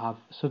 have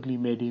suddenly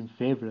made him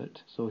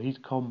favourite. So he's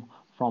come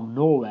from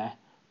nowhere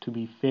to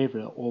be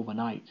favourite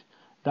overnight.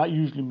 that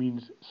usually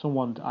means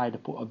someone's either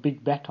put a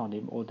big bet on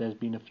him or there's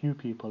been a few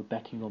people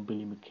betting on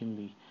Billy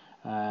McKinlay.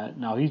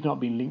 Now, he's not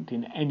been linked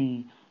in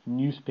any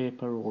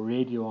newspaper or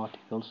radio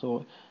article,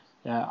 so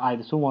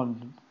either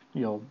someone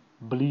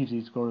believes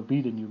he's going to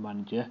be the new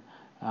manager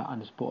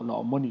and has put a lot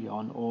of money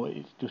on, or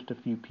it's just a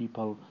few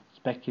people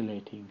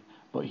speculating.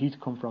 But he's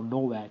come from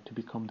nowhere to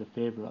become the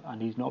favourite,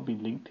 and he's not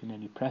been linked in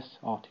any press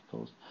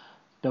articles.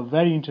 The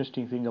very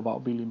interesting thing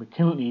about Billy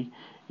McKinlay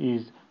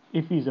is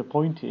if he's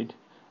appointed,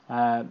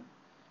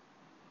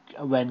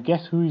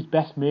 guess who his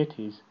best mate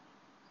is?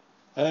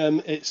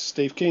 It's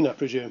Steve Keane, I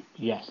presume.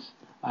 Yes,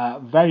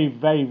 very,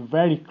 very,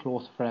 very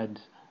close friends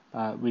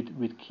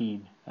with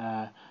Keane,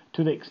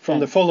 to the extent from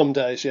the Fulham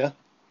days, yeah.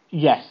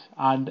 Yes,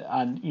 and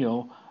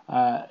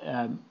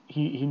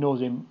he knows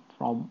him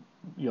from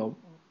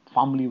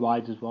family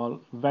wise as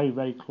well. Very,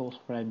 very close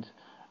friends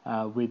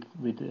with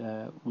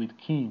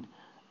Keane.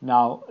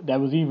 Now, there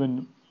was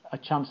even a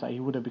chance that he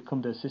would have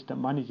become the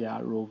assistant manager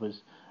at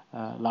Rovers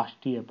last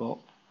year, but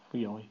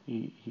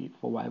he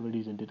for whatever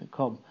reason didn't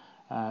come.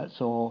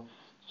 So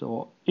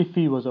if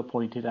he was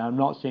appointed, and I'm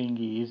not saying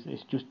he is,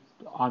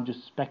 I'm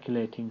just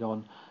speculating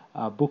on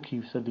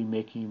bookie suddenly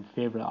making him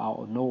favourite out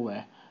of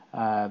nowhere.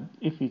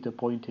 If he's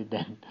appointed,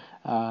 then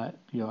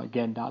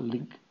again that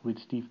link with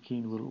Steve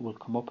Keane will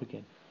come up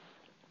again.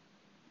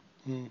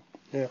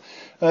 Yeah.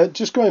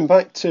 Just going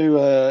back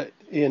to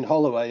Ian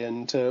Holloway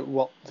and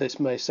what this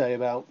may say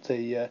about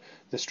the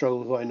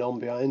struggle going on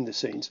behind the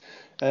scenes.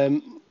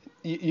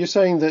 You're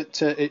saying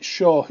that it's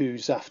Shaw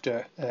who's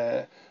after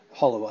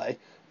Holloway,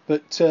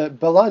 but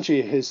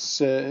Balaji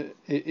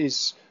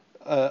is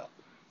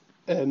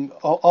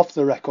off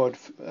the record,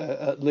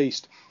 at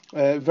least,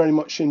 very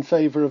much in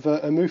favour of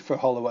a move for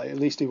Holloway. At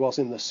least he was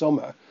in the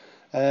summer.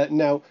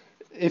 Now,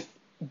 if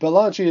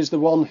Balaji is the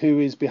one who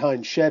is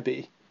behind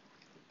Shebby,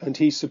 and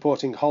he's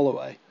supporting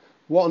Holloway,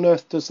 what on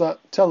earth does that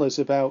tell us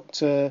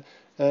about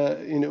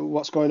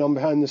what's going on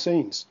behind the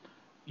scenes?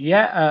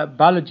 Yeah,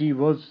 Balaji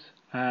was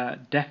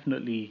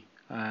definitely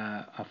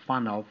a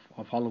fan of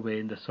Holloway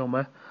in the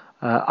summer,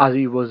 as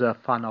he was a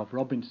fan of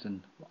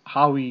Robinson.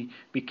 How he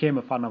became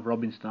a fan of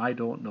Robinson, I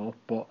don't know,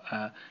 but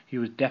he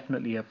was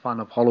definitely a fan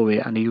of Holloway,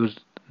 and he was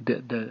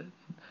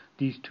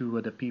these two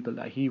were the people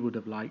that he would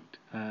have liked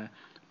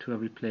to have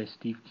replaced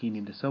Steve Keane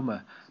in the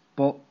summer.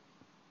 But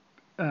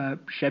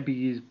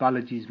Shebby is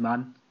Balaji's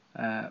man.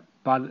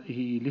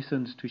 He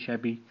listens to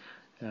Shebby.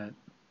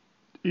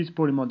 He's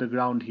put him on the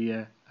ground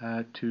here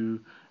to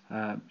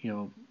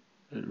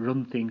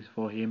run things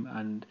for him,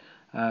 and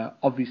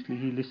obviously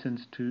he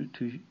listens to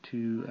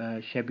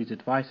Shebby's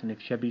advice. And if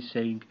Shebby's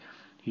saying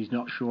he's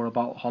not sure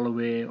about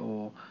Holloway,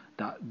 or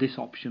that this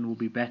option will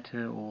be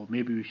better, or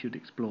maybe we should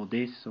explore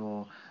this,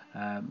 or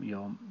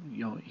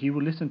he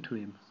will listen to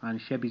him. And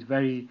Shebby's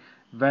very,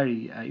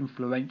 very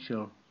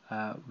influential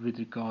with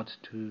regards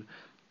to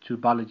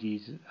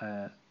Balaji's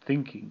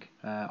thinking.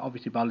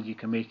 Obviously Balaji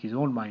can make his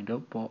own mind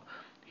up, but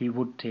he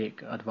would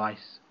take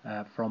advice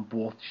from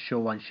both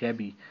Shaw and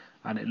Shebby,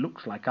 and it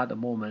looks like at the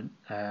moment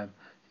the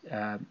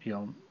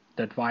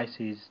advice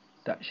is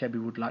that Shebby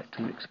would like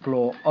to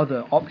explore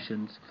other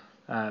options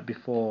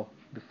before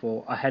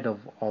ahead of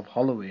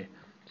Holloway.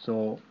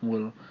 So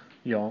we'll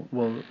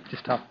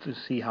just have to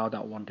see how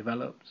that one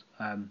develops.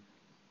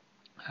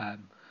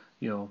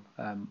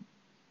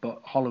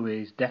 But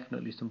Holloway is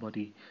definitely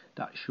somebody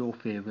that Shaw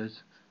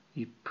favours.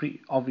 He's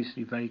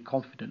obviously very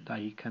confident that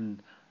he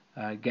can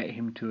get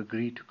him to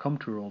agree to come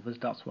to Rovers.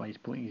 That's why he's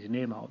putting his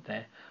name out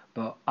there.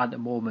 But at the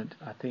moment,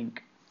 I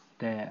think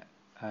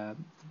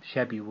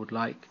Shebby would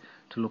like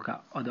to look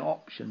at other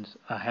options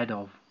ahead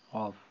of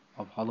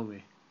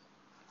Holloway.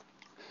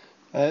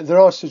 There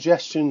are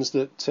suggestions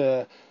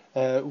that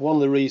one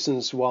of the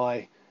reasons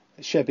why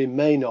Shebby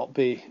may not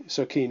be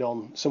so keen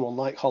on someone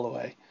like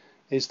Holloway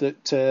is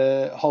that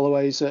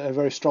Holloway's a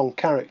very strong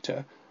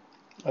character,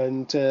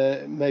 and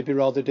may be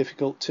rather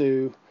difficult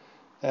to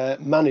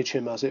manage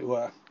him, as it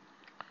were.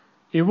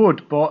 He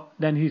would, but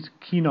then he's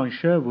keen on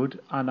Sherwood,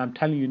 and I'm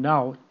telling you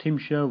now, Tim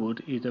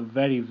Sherwood is a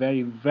very,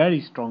 very,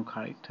 very strong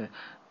character.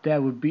 There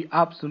would be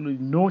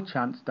absolutely no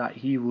chance that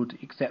he would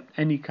accept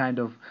any kind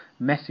of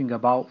messing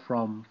about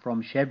from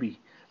Shebby.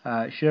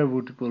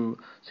 Sherwood will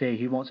say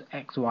he wants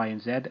X, Y,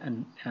 and Z,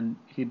 and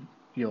he,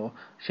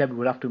 Shebby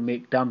would have to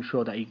make damn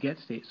sure that he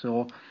gets it.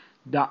 So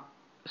that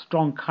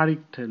strong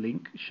character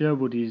link,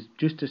 Sherwood is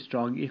just as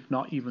strong, if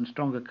not even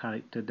stronger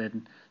character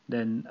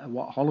than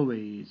what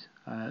Holloway is.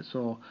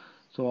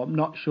 So I'm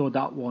not sure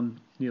that one.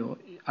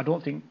 I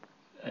don't think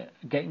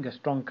getting a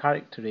strong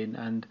character in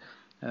and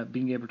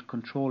being able to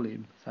control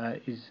him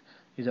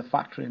is a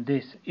factor in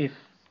this. If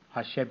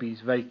Shebby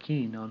is very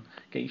keen on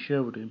getting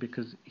Sherwood in,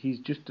 because he's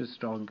just as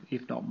strong,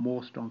 if not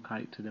more strong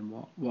character than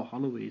what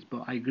Holloway is.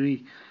 But I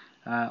agree,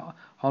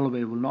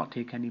 Holloway will not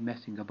take any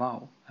messing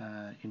about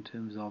in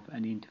terms of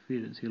any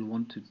interference. He'll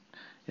want to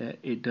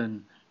it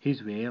done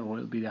his way, or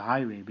it'll be the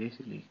highway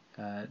basically,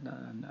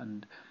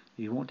 and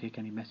he won't take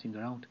any messing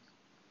around.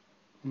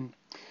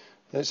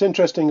 It's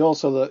interesting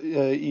also that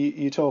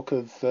you talk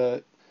of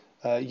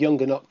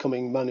young and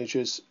upcoming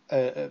managers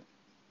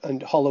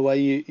and Holloway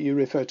you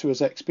refer to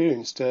as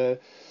experienced.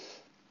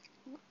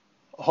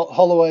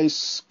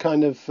 Holloway's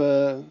kind of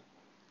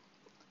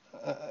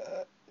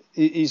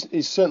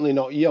he's certainly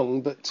not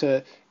young, but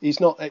he's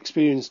not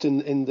experienced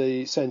in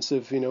the sense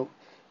of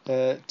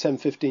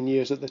 10-15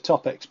 years at the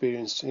top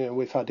experience.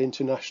 We've had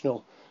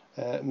international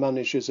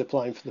managers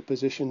applying for the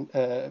position,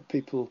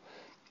 people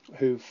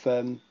who've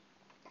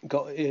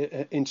got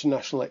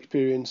international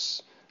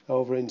experience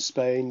over in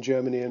Spain,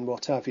 Germany, and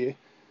what have you.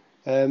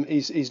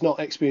 He's not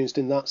experienced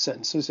in that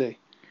sense, is he?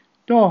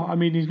 No, I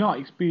mean he's not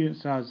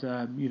experienced as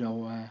that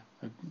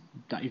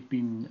he's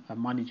been a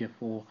manager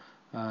for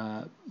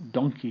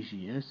donkey's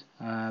years.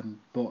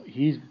 But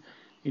he's,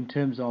 in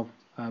terms of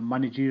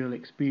managerial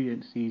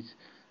experience, he's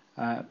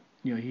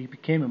he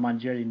became a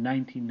manager in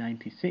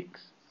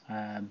 1996.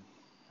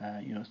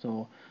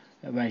 So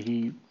where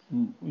he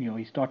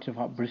started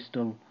off at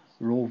Bristol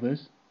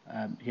Rovers.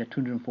 He had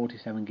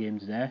 247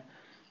 games there.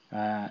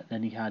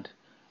 Then he had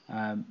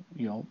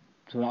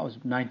so that was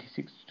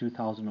 96 to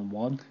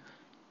 2001.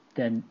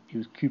 Then he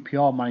was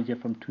QPR manager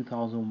from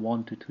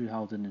 2001 to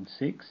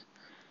 2006.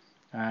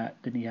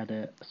 Then he had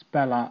a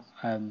spell at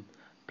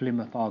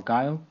Plymouth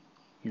Argyle,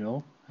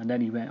 and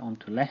then he went on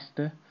to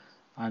Leicester,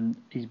 and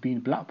he's been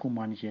Blackpool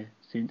manager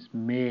since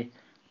May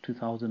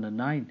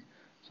 2009.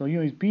 So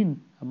he's been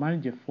a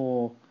manager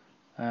for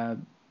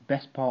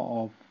best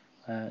part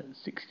of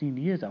 16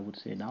 years, I would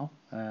say now.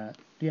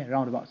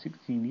 Around about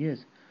 16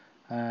 years.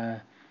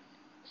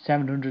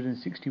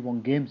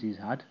 761 games he's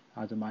had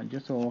as a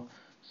manager.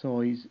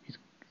 So he's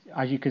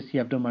as you can see,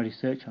 I've done my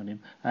research on him.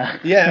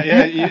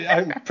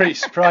 I'm pretty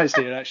surprised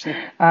here, actually.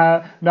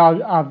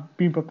 Now, I've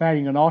been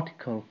preparing an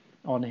article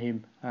on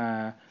him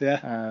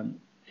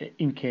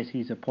in case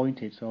he's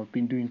appointed, so I've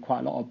been doing quite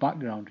a lot of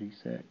background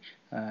research.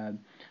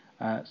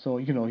 So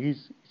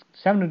he's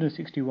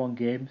 761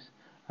 games.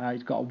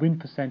 He's got a win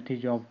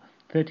percentage of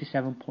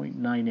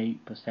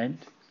 37.98%,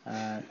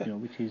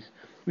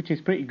 which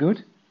is pretty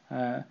good.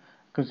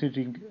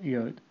 Considering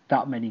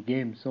that many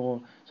games,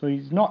 so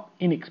he's not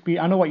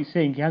inexperienced. I know what you're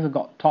saying. He hasn't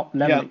got top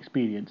level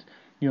experience.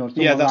 That's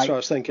what I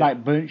was thinking.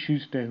 Like Bernd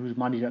Schuster, who's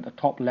managed at the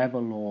top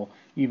level, or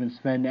even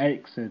Sven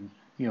Eriksson.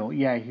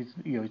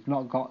 He's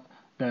not got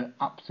the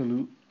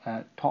absolute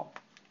top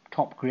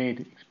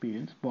grade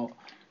experience, but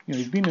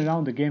he's been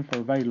around the game for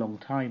a very long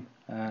time,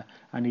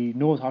 and he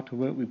knows how to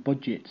work with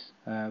budgets.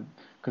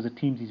 Because the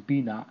teams he's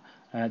been at,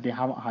 they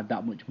haven't had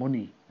that much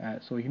money,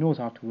 so he knows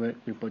how to work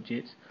with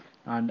budgets.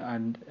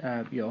 And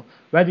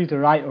whether he's a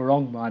right or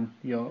wrong man,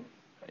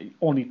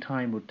 only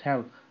time would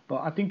tell.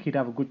 But I think he'd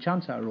have a good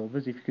chance at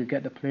Rovers if he could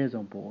get the players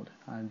on board.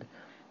 And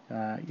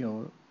a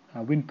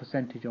win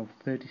percentage of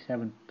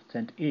 37%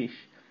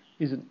 ish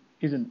isn't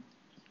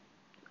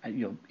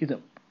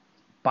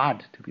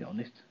bad, to be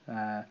honest.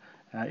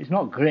 It's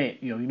not great.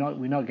 We're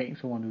not getting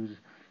someone who's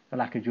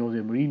like a Jose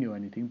Mourinho or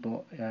anything,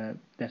 but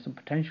there's some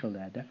potential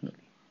there,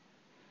 definitely.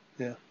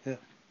 Yeah.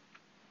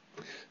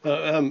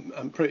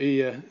 I'm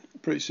pretty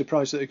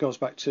surprised that it goes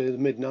back to the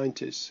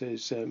mid-90s,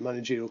 his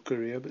managerial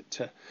career,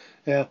 but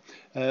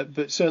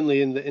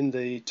certainly in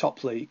the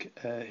top league,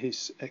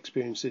 his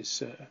experience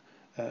is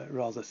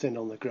rather thin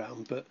on the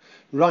ground. But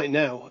right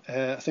now,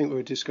 I think we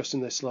were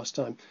discussing this last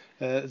time,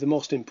 the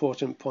most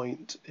important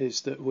point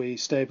is that we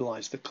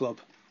stabilise the club,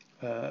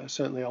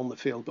 certainly on the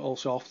field, but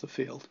also off the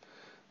field,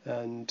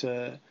 and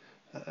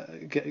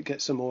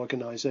get some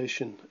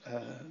organisation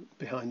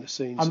behind the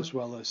scenes as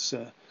well as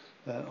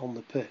on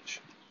the pitch.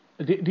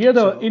 The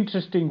other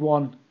interesting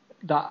one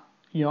that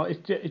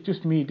it's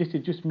just me. This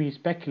is just me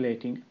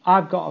speculating.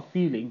 I've got a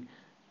feeling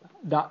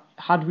that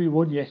had we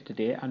won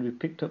yesterday and we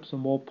picked up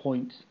some more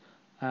points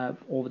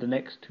over the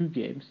next two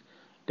games,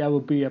 there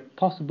would be a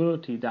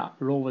possibility that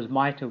Rovers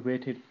might have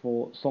waited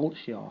for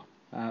Solskjaer,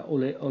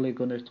 Ole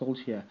Gunnar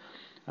Solskjaer.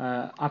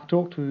 I've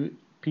talked to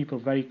people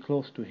very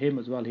close to him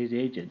as well, his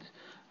agents,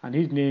 and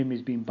his name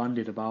is being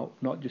bandied about,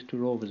 not just to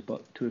Rovers,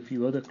 but to a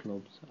few other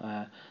clubs.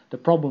 The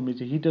problem is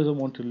that he doesn't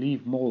want to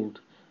leave Mould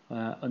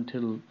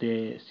until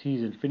the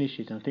season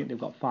finishes, and I think they've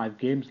got 5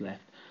 games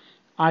left.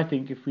 I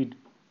think if we'd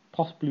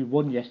possibly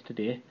won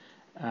yesterday,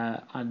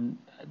 and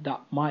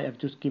that might have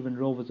just given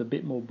Rovers a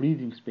bit more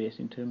breathing space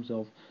in terms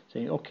of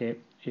saying, okay,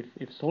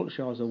 if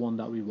Solskjaer is the one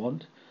that we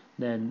want,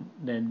 then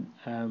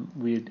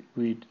we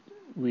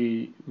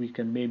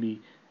can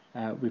maybe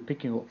we're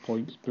picking up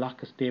points,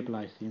 Black are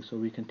stabilising, so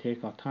we can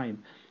take our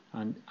time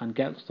and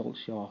get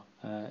Solskjaer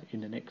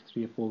in the next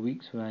 3 or 4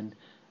 weeks when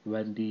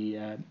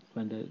the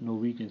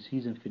Norwegian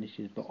season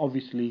finishes. But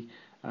obviously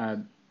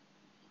that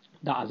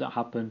hasn't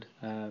happened.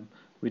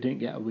 We didn't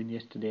get a win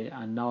yesterday,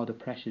 and now the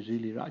pressure's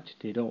really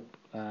ratcheted up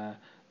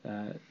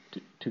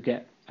to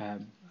get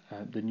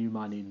the new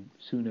man in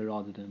sooner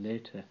rather than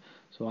later.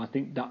 So I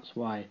think that's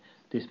why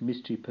this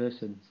mystery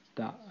person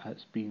that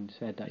has been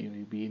said that he'll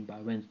be in by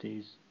Wednesday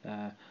is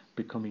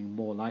becoming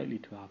more likely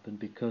to happen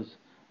because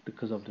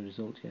of the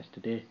results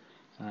yesterday.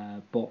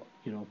 But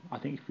I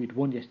think if we'd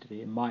won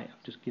yesterday, it might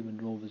have just given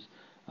Rovers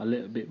a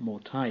little bit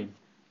more time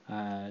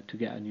to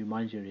get a new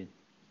manager in.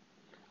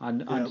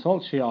 And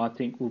Solskjaer, I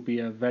think, will be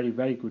a very,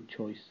 very good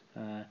choice.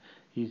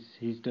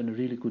 He's done a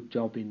really good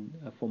job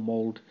for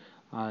Mould,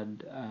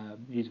 and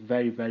he's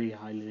very, very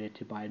highly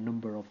rated by a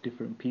number of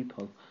different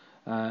people.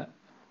 The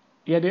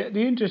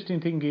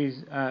interesting thing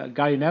is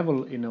Gary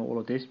Neville in all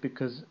of this,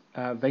 because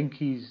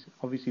Venky's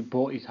obviously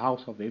bought his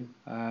house of him,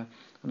 and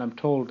I'm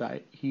told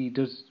that he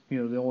does,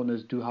 the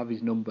owners do have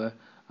his number,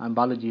 and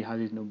Balaji has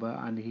his number,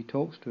 and he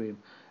talks to him.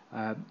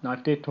 Now,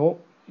 if they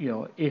talk,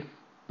 if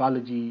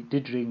Balaji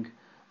did ring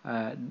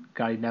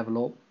Gary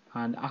Neville up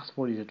and ask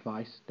for his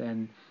advice,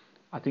 then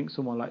I think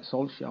someone like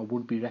Solskjaer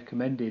would be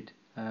recommended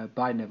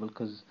by Neville,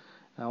 because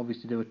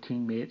obviously they were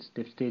teammates,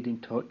 they've stayed in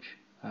touch.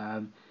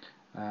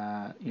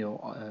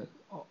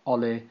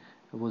 Ole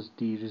was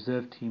the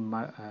reserve team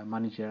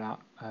manager at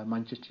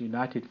Manchester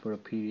United for a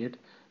period,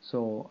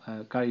 so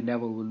Gary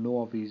Neville will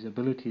know of his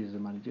ability as a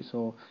manager,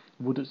 so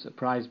it wouldn't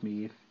surprise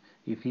me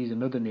if he's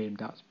another name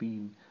that's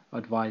been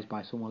advised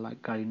by someone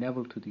like Gary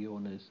Neville to the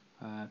owners.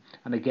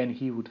 And again,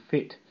 he would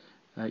fit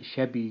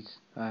Sheby's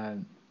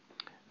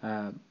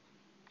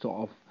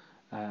sort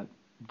of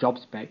job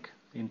spec,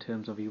 in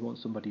terms of he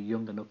wants somebody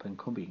young and up and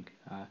coming.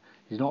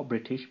 He's not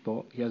British,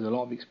 but he has a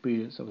lot of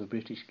experience of the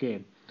British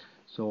game,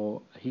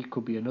 so he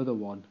could be another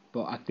one.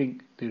 But I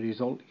think the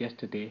result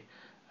yesterday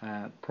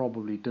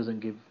probably doesn't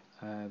give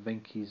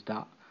Venky's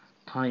that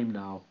time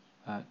now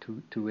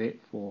to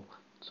wait for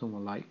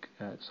someone like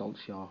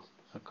Solskjaer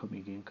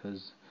coming in,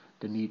 because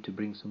they need to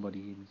bring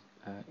somebody in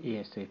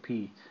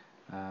ASAP,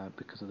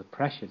 because of the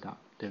pressure that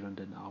they're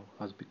under now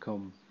has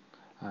become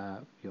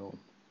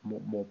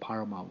more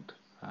paramount,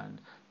 and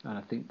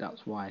I think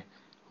that's why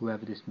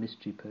whoever this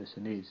mystery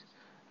person is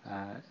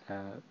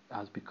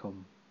has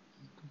become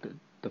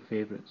the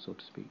favourite, so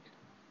to speak.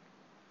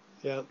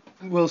 Yeah,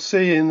 we'll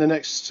see in the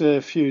next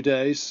few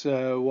days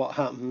what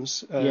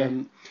happens.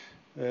 We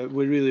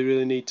really,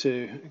 really need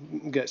to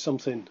get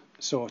something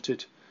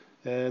sorted.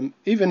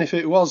 Even if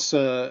it was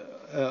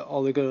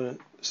Ole Gunnar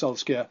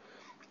Solskjaer,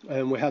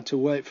 and we had to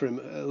wait for him,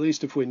 at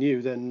least if we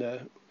knew, then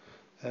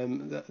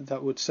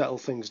that would settle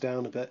things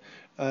down a bit.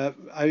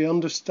 I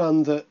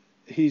understand that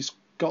he's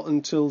got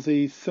until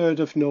the 3rd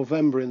of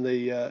November in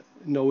the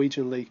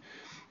Norwegian League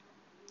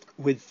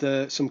with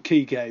some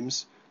key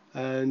games,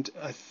 and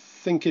I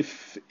think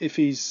if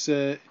he's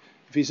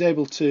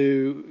able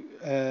to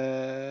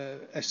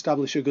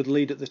establish a good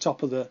lead at the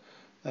top of the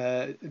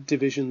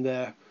division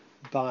there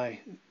by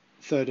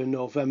 3rd of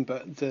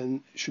November,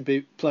 then should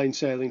be plain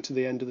sailing to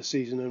the end of the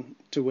season and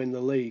to win the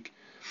league.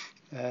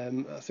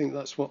 I think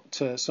that's what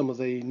some of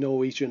the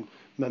Norwegian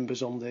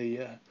members on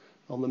the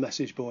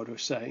message board are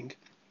saying.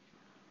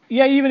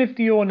 Yeah, even if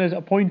the owners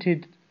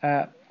appointed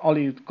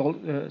Ole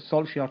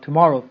Solskjaer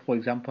tomorrow, for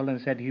example,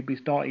 and said he'd be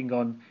starting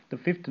on the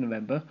 5th of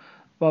November,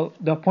 well,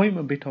 the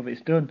appointment bit of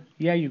it's done.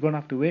 Yeah, you're going to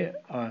have to wait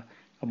a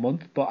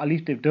month, but at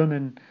least they've done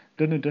and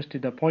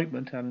dusted the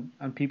appointment,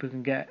 and people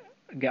can get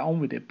on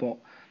with it. But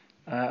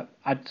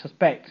I'd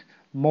suspect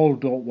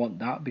Mould don't want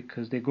that,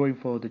 because they're going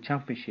for the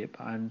championship,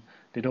 and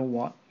they don't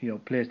want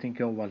players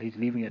thinking, oh well, he's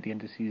leaving at the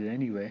end of the season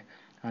anyway,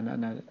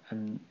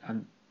 and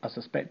I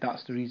suspect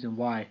that's the reason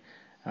why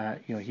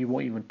he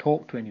won't even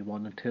talk to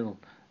anyone until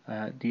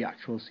the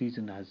actual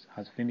season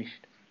has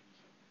finished.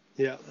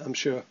 Yeah, I'm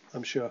sure.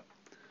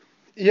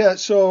 Yeah,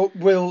 so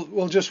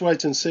we'll just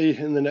wait and see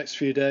in the next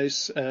few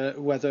days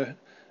whether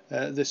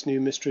this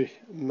new mystery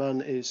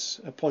man is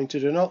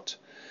appointed or not.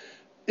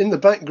 In the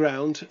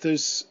background,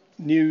 there's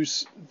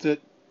news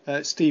that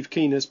Steve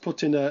Keane has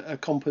put in a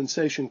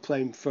compensation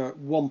claim for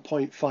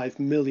 £1.5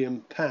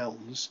 million.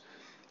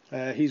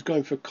 He's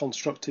going for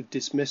constructive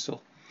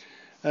dismissal.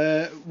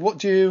 What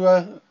do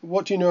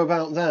you know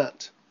about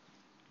that?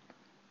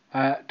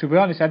 To be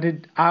honest, I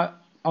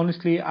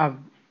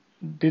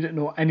didn't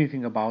know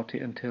anything about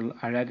it until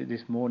I read it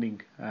this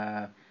morning.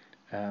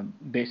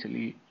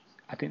 Basically,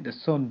 I think the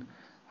Sun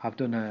have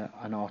done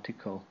an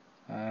article,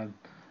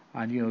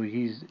 and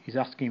he's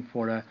asking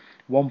for a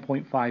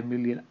 1.5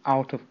 million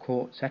out of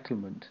court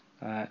settlement.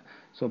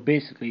 So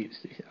basically,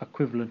 it's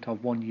equivalent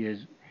of 1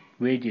 year's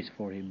wages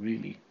for him.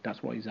 Really,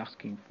 that's what he's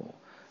asking for.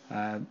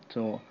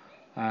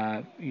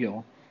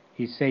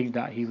 He's saying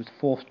that he was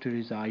forced to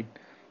resign,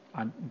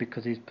 and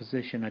because his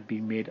position had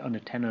been made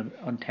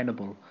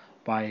untenable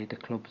by the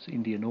club's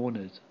Indian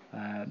owners.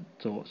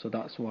 So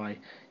that's why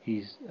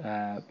he's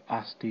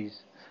asked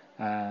his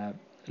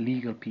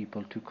legal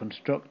people to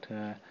construct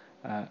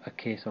a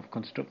case of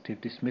constructive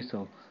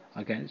dismissal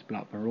against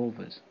Blackburn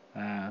Rovers.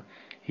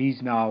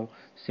 He's now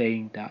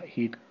saying that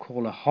he'd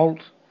call a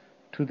halt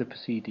to the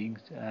proceedings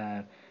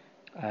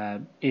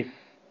if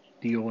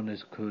the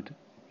owners could,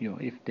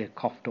 if they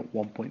coughed up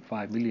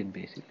 1.5 million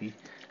basically.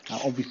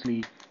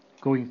 Obviously,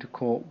 going to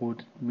court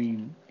would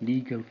mean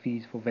legal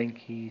fees for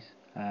Venky's,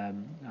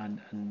 and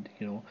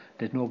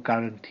there's no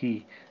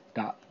guarantee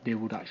that they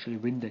would actually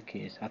win the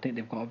case. I think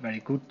they've got a very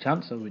good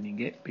chance of winning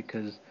it,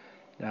 because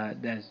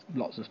there's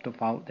lots of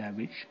stuff out there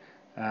which,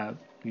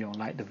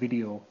 like the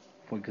video,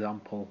 for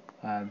example,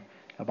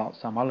 about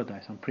Sam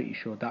Allardyce. I'm pretty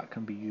sure that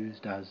can be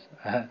used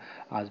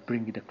as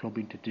bringing the club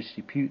into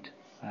disrepute.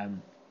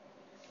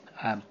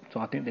 So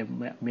I think they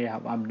may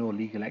have. I'm no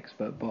legal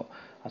expert, but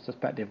I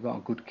suspect they've got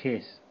a good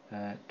case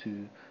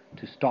to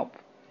stop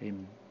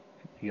him,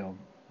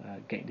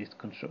 getting this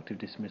constructive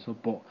dismissal.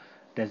 But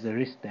there's a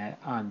risk there,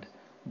 and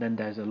then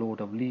there's a load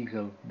of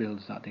legal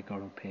bills that they got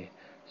to pay.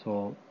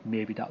 So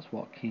maybe that's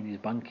what Keane is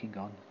banking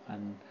on,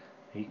 and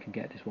he can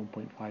get this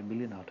 1.5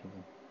 million out of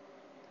them.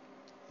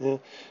 Yeah,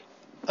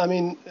 I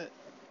mean,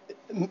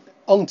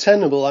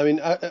 untenable. I mean,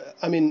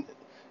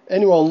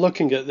 anyone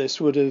looking at this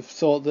would have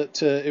thought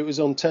that it was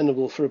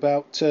untenable for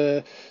about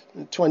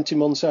 20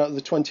 months out of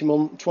the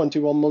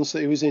 21 months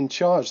that he was in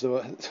charge.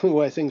 The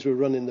way things were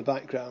run in the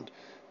background.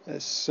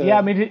 Yeah,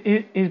 I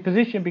mean, his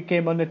position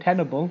became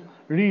untenable.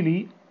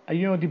 Really,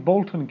 the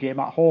Bolton game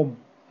at home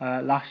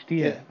last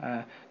year,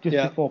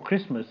 before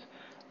Christmas,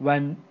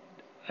 when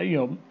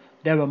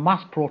there were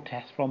mass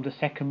protests from the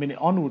second minute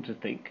onwards, I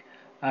think.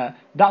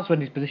 That's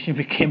when his position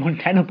became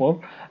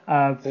untenable,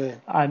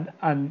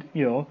 and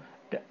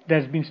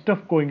there's been stuff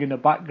going in the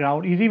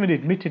background. He's even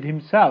admitted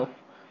himself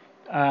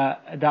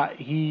that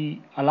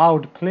he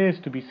allowed players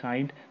to be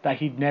signed that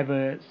he'd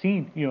never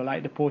seen,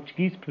 like the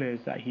Portuguese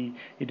players that he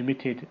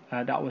admitted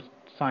that was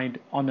signed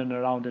on and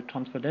around the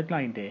transfer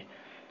deadline day.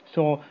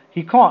 So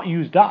he can't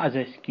use that as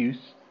an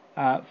excuse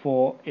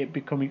for it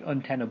becoming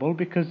untenable,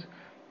 because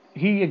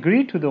he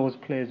agreed to those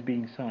players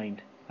being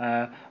signed.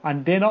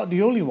 And they're not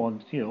the only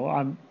ones.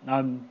 I'm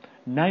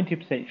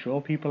 90% sure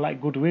people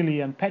like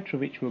Goodwillie and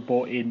Petrovic were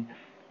bought in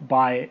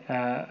by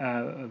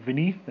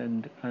Vinith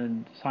and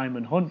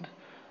Simon Hunt.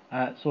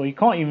 So he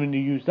can't even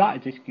use that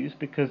as excuse,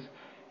 because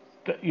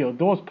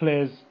those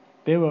players,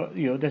 they were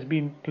there's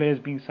been players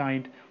being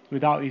signed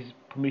without his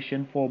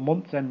permission for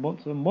months and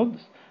months and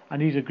months,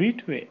 and he's agreed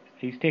to it.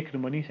 He's taken the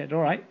money, said,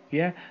 all right,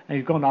 yeah, and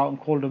he's gone out and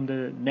called him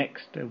the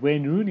next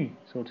Wayne Rooney,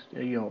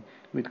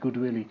 with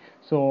Goodwillie.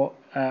 So,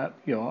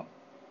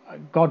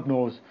 God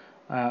knows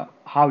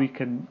how he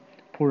can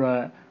put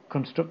a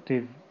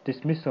constructive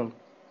dismissal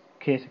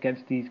case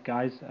against these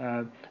guys,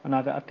 and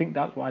I think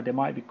that's why they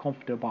might be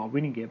confident about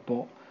winning it.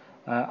 But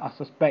I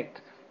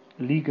suspect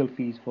legal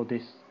fees for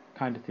this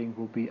kind of thing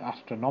will be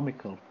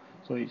astronomical.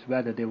 So it's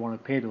whether they want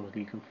to pay those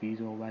legal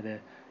fees or whether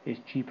it's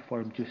cheaper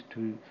for him just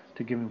to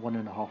give him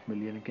 1.5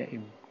 million and get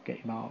him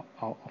out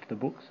of the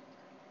books.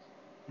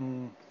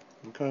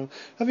 Okay.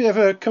 Have you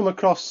ever come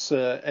across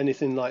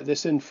anything like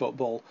this in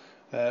football,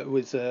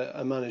 with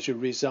a manager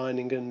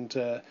resigning and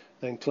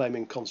then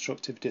claiming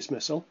constructive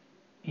dismissal?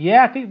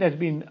 Yeah, I think there's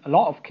been a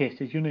lot of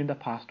cases, in the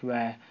past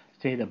where,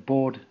 say, the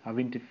board have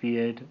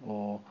interfered,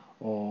 or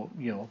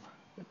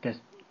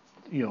there's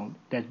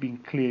been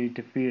clear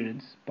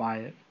interference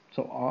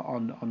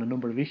on a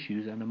number of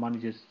issues, and the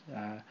manager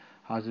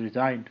has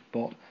resigned.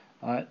 But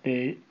I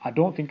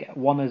don't think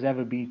one has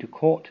ever been to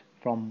court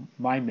from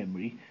my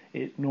memory.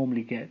 It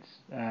normally gets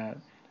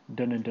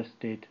done and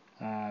dusted,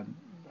 out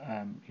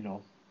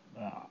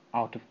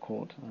of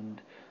court.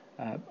 And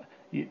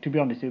to be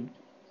honest,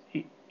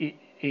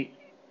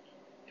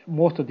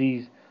 most of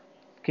these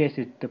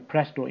cases the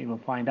press don't even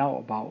find out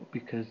about,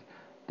 because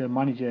the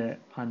manager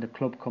and the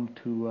club come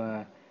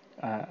to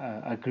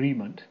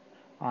agreement.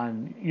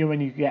 And when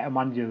you get a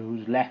manager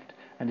who's left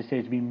and they say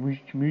it's been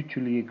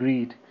mutually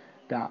agreed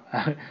that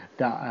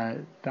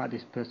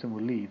this person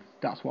will leave,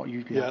 that's what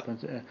usually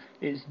happens.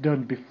 It's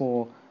done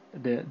before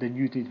the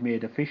news is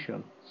made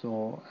official.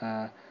 So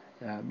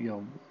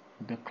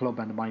the club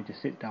and the manager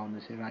sit down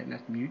and say, right,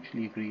 let's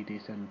mutually agree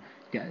this, and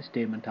get a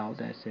statement out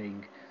there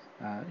saying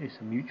it's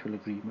a mutual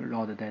agreement,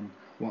 rather than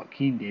what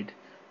Keane did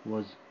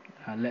was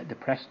let the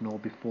press know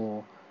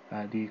before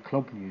the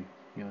club knew.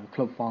 The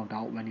club found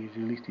out when he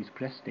released his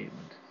press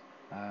statement.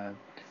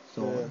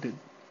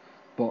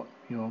 But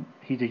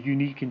he's a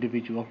unique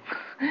individual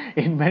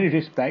in many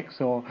respects.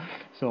 So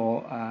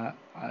we'll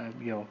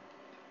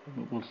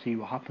see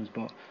what happens.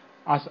 But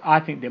I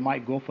think they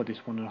might go for this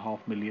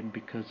 1.5 million,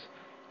 because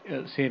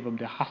it'll save them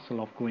the hassle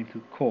of going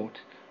through court,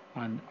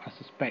 and I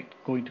suspect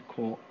going to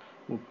court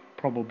will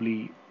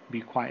probably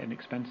be quite an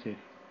expensive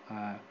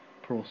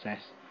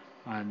process,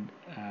 and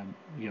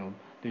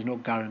there's no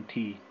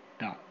guarantee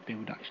that they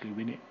would actually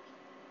win it.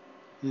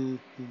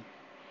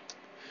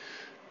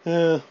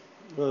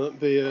 Well, it'd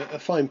be a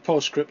fine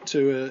postscript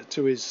to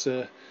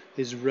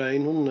his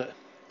reign, wouldn't it?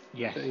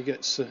 Yes. He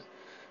gets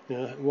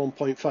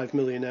 1.5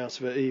 million out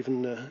of it,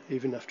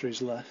 even after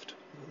he's left.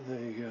 There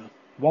you go.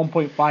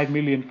 1.5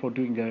 million for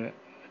doing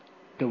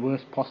the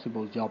worst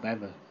possible job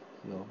ever.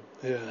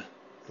 Yeah,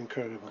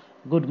 incredible.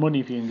 Good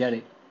money if you can get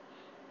it.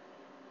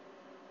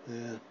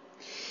 Yeah.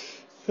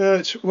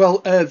 Well,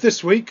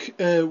 this week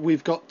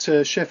we've got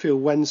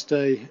Sheffield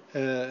Wednesday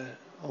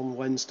on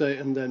Wednesday,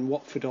 and then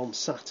Watford on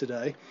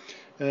Saturday.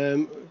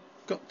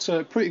 Got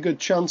a pretty good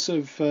chance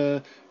of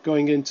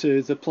going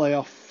into the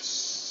playoff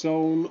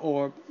zone,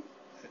 or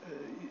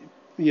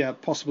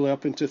possibly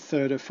up into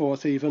third or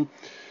fourth even.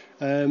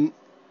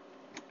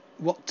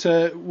 What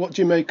do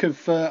you make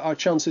of our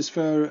chances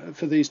for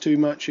these two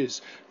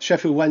matches?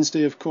 Sheffield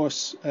Wednesday, of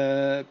course,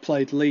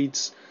 played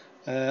Leeds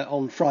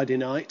on Friday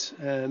night.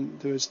 There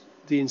was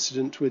the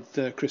incident with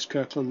Chris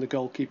Kirkland, the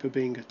goalkeeper,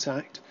 being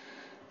attacked.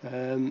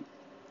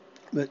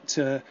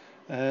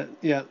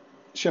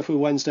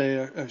 Sheffield Wednesday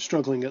are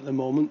struggling at the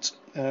moment.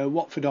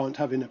 Watford aren't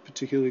having a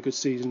particularly good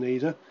season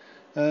either.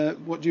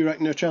 What do you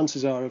reckon their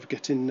chances are of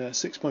getting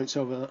 6 points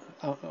over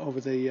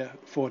the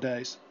 4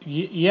 days?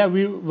 Yeah,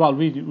 we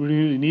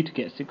really need to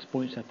get 6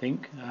 points. I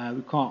think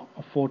we can't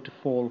afford to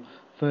fall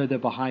further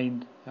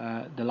behind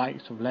the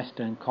likes of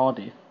Leicester and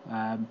Cardiff.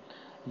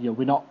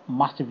 We're not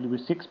massively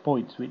with 6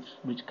 points,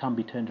 which can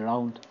be turned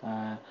around.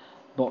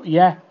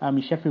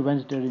 Sheffield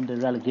Wednesday are in the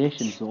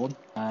relegation zone,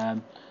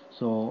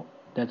 so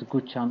there's a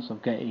good chance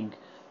of getting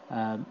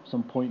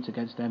some points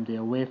against them. Their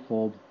away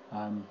form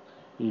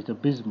is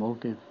abysmal.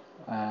 They've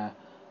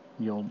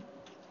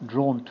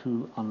drawn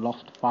 2 and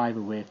lost 5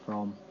 away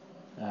from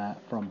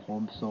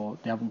home, so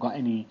they haven't got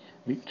any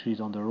victories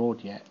on the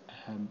road yet.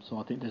 So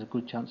I think there's a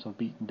good chance of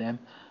beating them.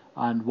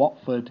 And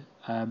Watford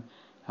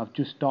have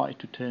just started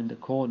to turn the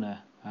corner.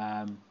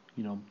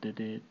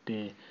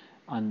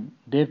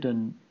 They've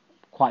done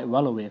quite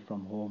well away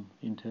from home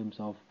in terms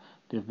of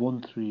they've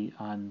won 3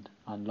 and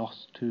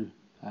lost 2.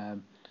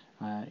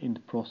 In the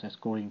process,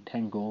 scoring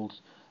 10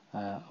 goals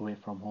away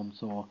from home.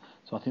 So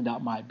I think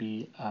that might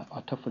be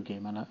a tougher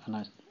game, and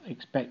I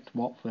expect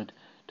Watford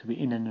to be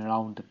in and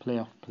around the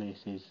playoff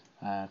places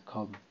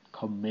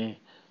come May.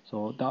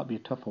 So that'll be a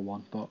tougher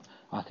one, but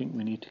I think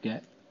we need to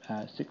get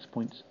 6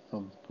 points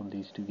from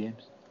these 2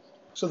 games.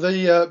 So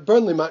the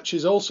Burnley match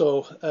is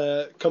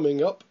also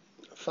coming up,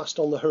 fast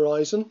on the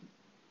horizon.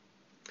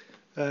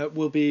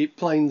 We'll be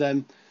playing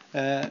them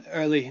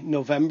early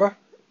November,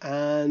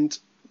 and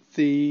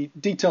the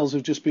details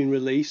have just been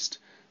released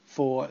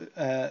for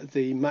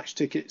the match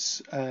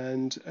tickets,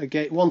 and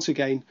once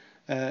again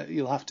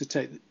you'll have to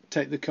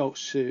take the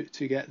coach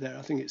to get there.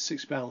 I think it's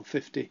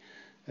 £6.50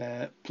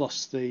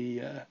 plus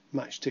the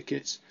match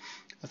tickets.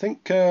 I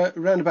think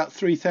around about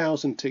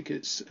 3,000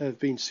 tickets have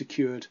been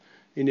secured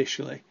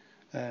initially.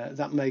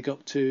 That may go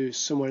up to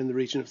somewhere in the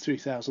region of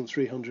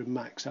 3,300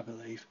 max, I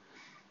believe.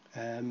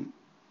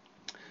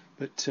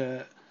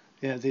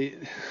 The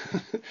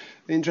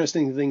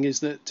interesting thing is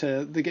that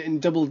they're getting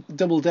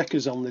double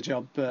deckers on the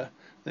job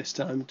this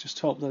time. Just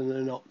hope that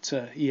they're not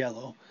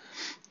yellow.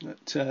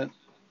 But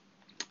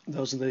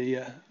those are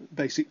the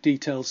basic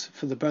details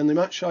for the Burnley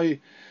match. Are you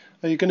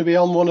going to be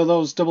on one of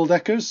those double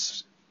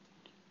deckers?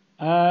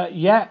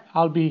 Yeah,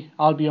 I'll be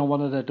on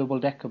one of the double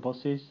decker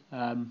buses.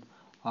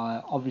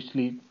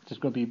 Obviously, there's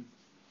going to be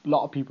a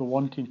lot of people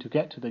wanting to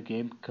get to the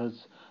game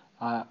because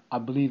I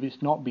believe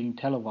it's not being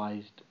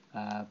televised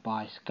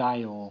by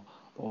Sky or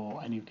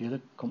any of the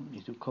other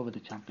companies who cover the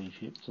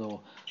championship.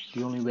 So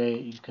the only way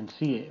you can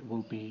see it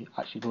will be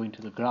actually going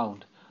to the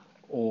ground,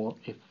 or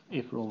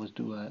if Rovers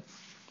do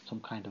some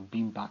kind of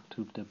beam back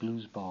to the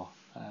Blues Bar.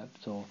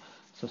 So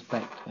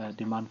suspect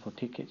demand for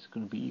tickets is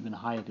going to be even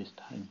higher this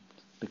time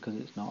because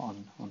it's not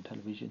on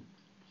television.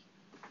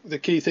 The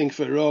key thing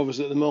for Rovers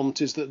at the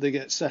moment is that they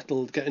get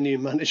settled, get a new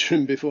manager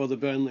in before the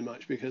Burnley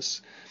match,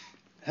 because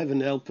heaven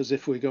help us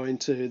if we go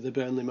into the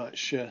Burnley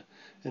match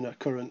in our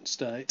current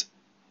state.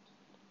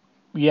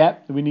 Yeah,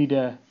 we need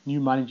a new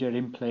manager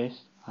in place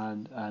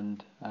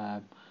and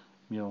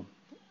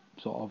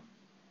sort of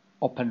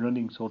up and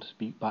running, so to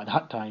speak, by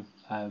that time.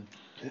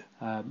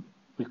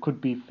 We could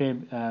be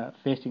facing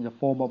a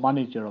former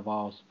manager of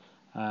ours.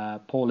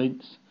 Paul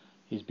Ince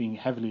is being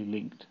heavily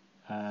linked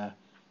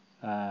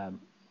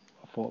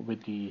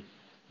with the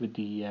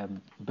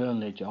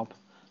Burnley job.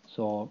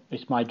 So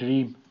it's my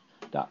dream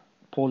that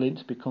Paul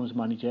Ince becomes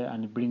manager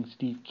and brings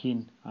Steve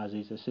Keane as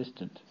his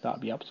assistant.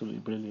 That'd be absolutely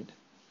brilliant.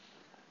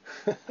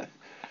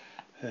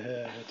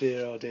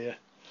 Dear, oh dear.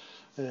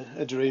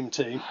 A dream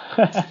team.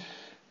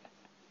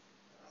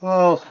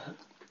 Well,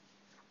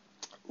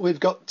 we've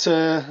got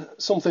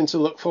something to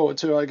look forward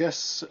to, I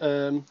guess,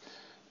 up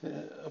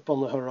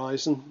on the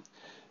horizon.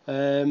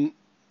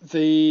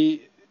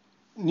 The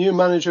new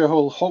manager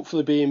will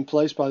hopefully be in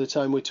place by the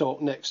time we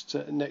talk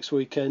next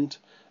weekend.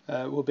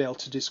 We'll be able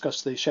to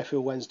discuss the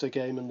Sheffield Wednesday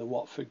game and the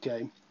Watford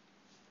game.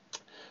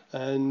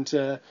 And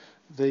the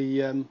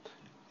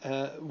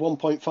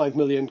 1.5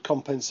 million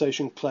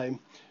compensation claim,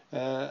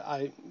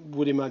 I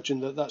would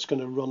imagine that's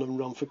going to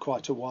run for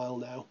quite a while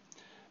now.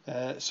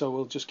 So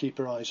we'll just keep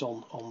our eyes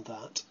on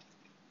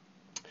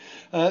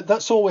that.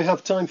 That's all we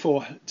have time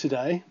for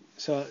today.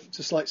 So I'd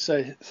just like to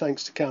say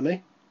thanks to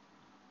Cammy.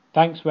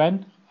 Thanks,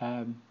 Wen.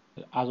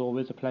 As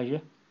always, a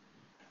pleasure.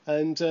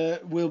 And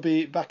we'll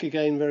be back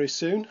again very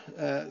soon.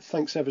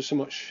 Thanks ever so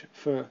much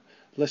for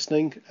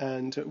listening,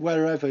 and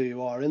wherever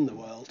you are in the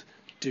world,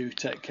 do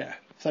take care.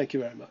 Thank you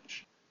very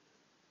much.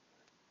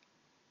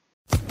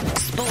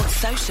 Sports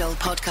Social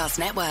Podcast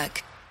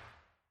Network.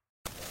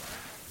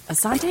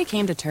 Asante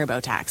came to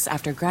TurboTax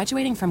after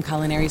graduating from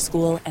culinary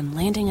school and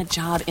landing a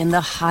job in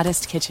the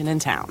hottest kitchen in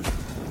town.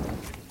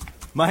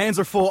 My hands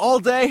are full all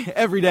day,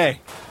 every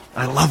day.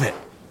 I love it.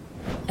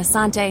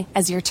 Asante,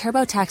 as your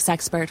TurboTax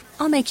expert,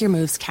 I'll make your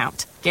moves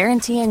count,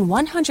 guaranteeing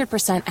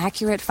 100%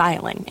 accurate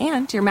filing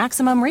and your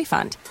maximum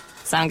refund.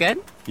 Sound good?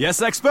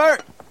 Yes, expert.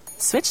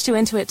 Switch to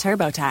Intuit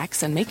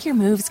TurboTax and make your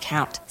moves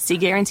count. See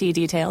guarantee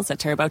details at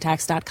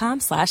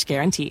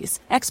turbotax.com/guarantees.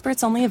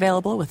 Experts only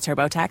available with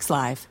TurboTax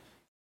Live.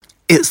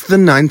 It's the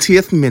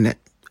 90th minute.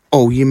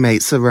 All your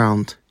mates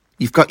around.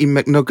 You've got your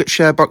McNugget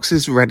share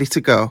boxes ready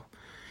to go.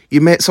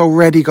 Your mate's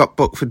already got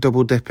booked for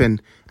double dipping,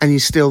 and you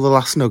steal the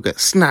last nugget,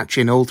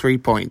 snatching all 3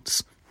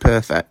 points.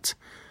 Perfect.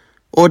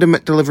 Order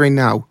McDelivery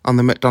now on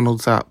the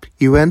McDonald's app.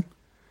 You in?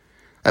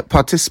 At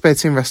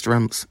participating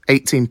restaurants,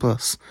 18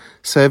 plus.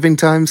 Serving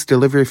times,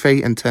 delivery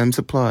fee and terms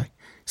apply.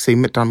 See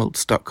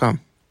mcdonalds.com.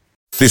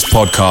 This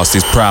podcast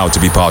is proud to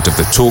be part of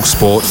the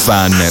TalkSport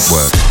Fan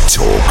Network.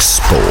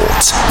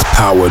 TalkSport.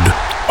 Powered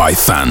by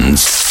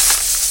fans.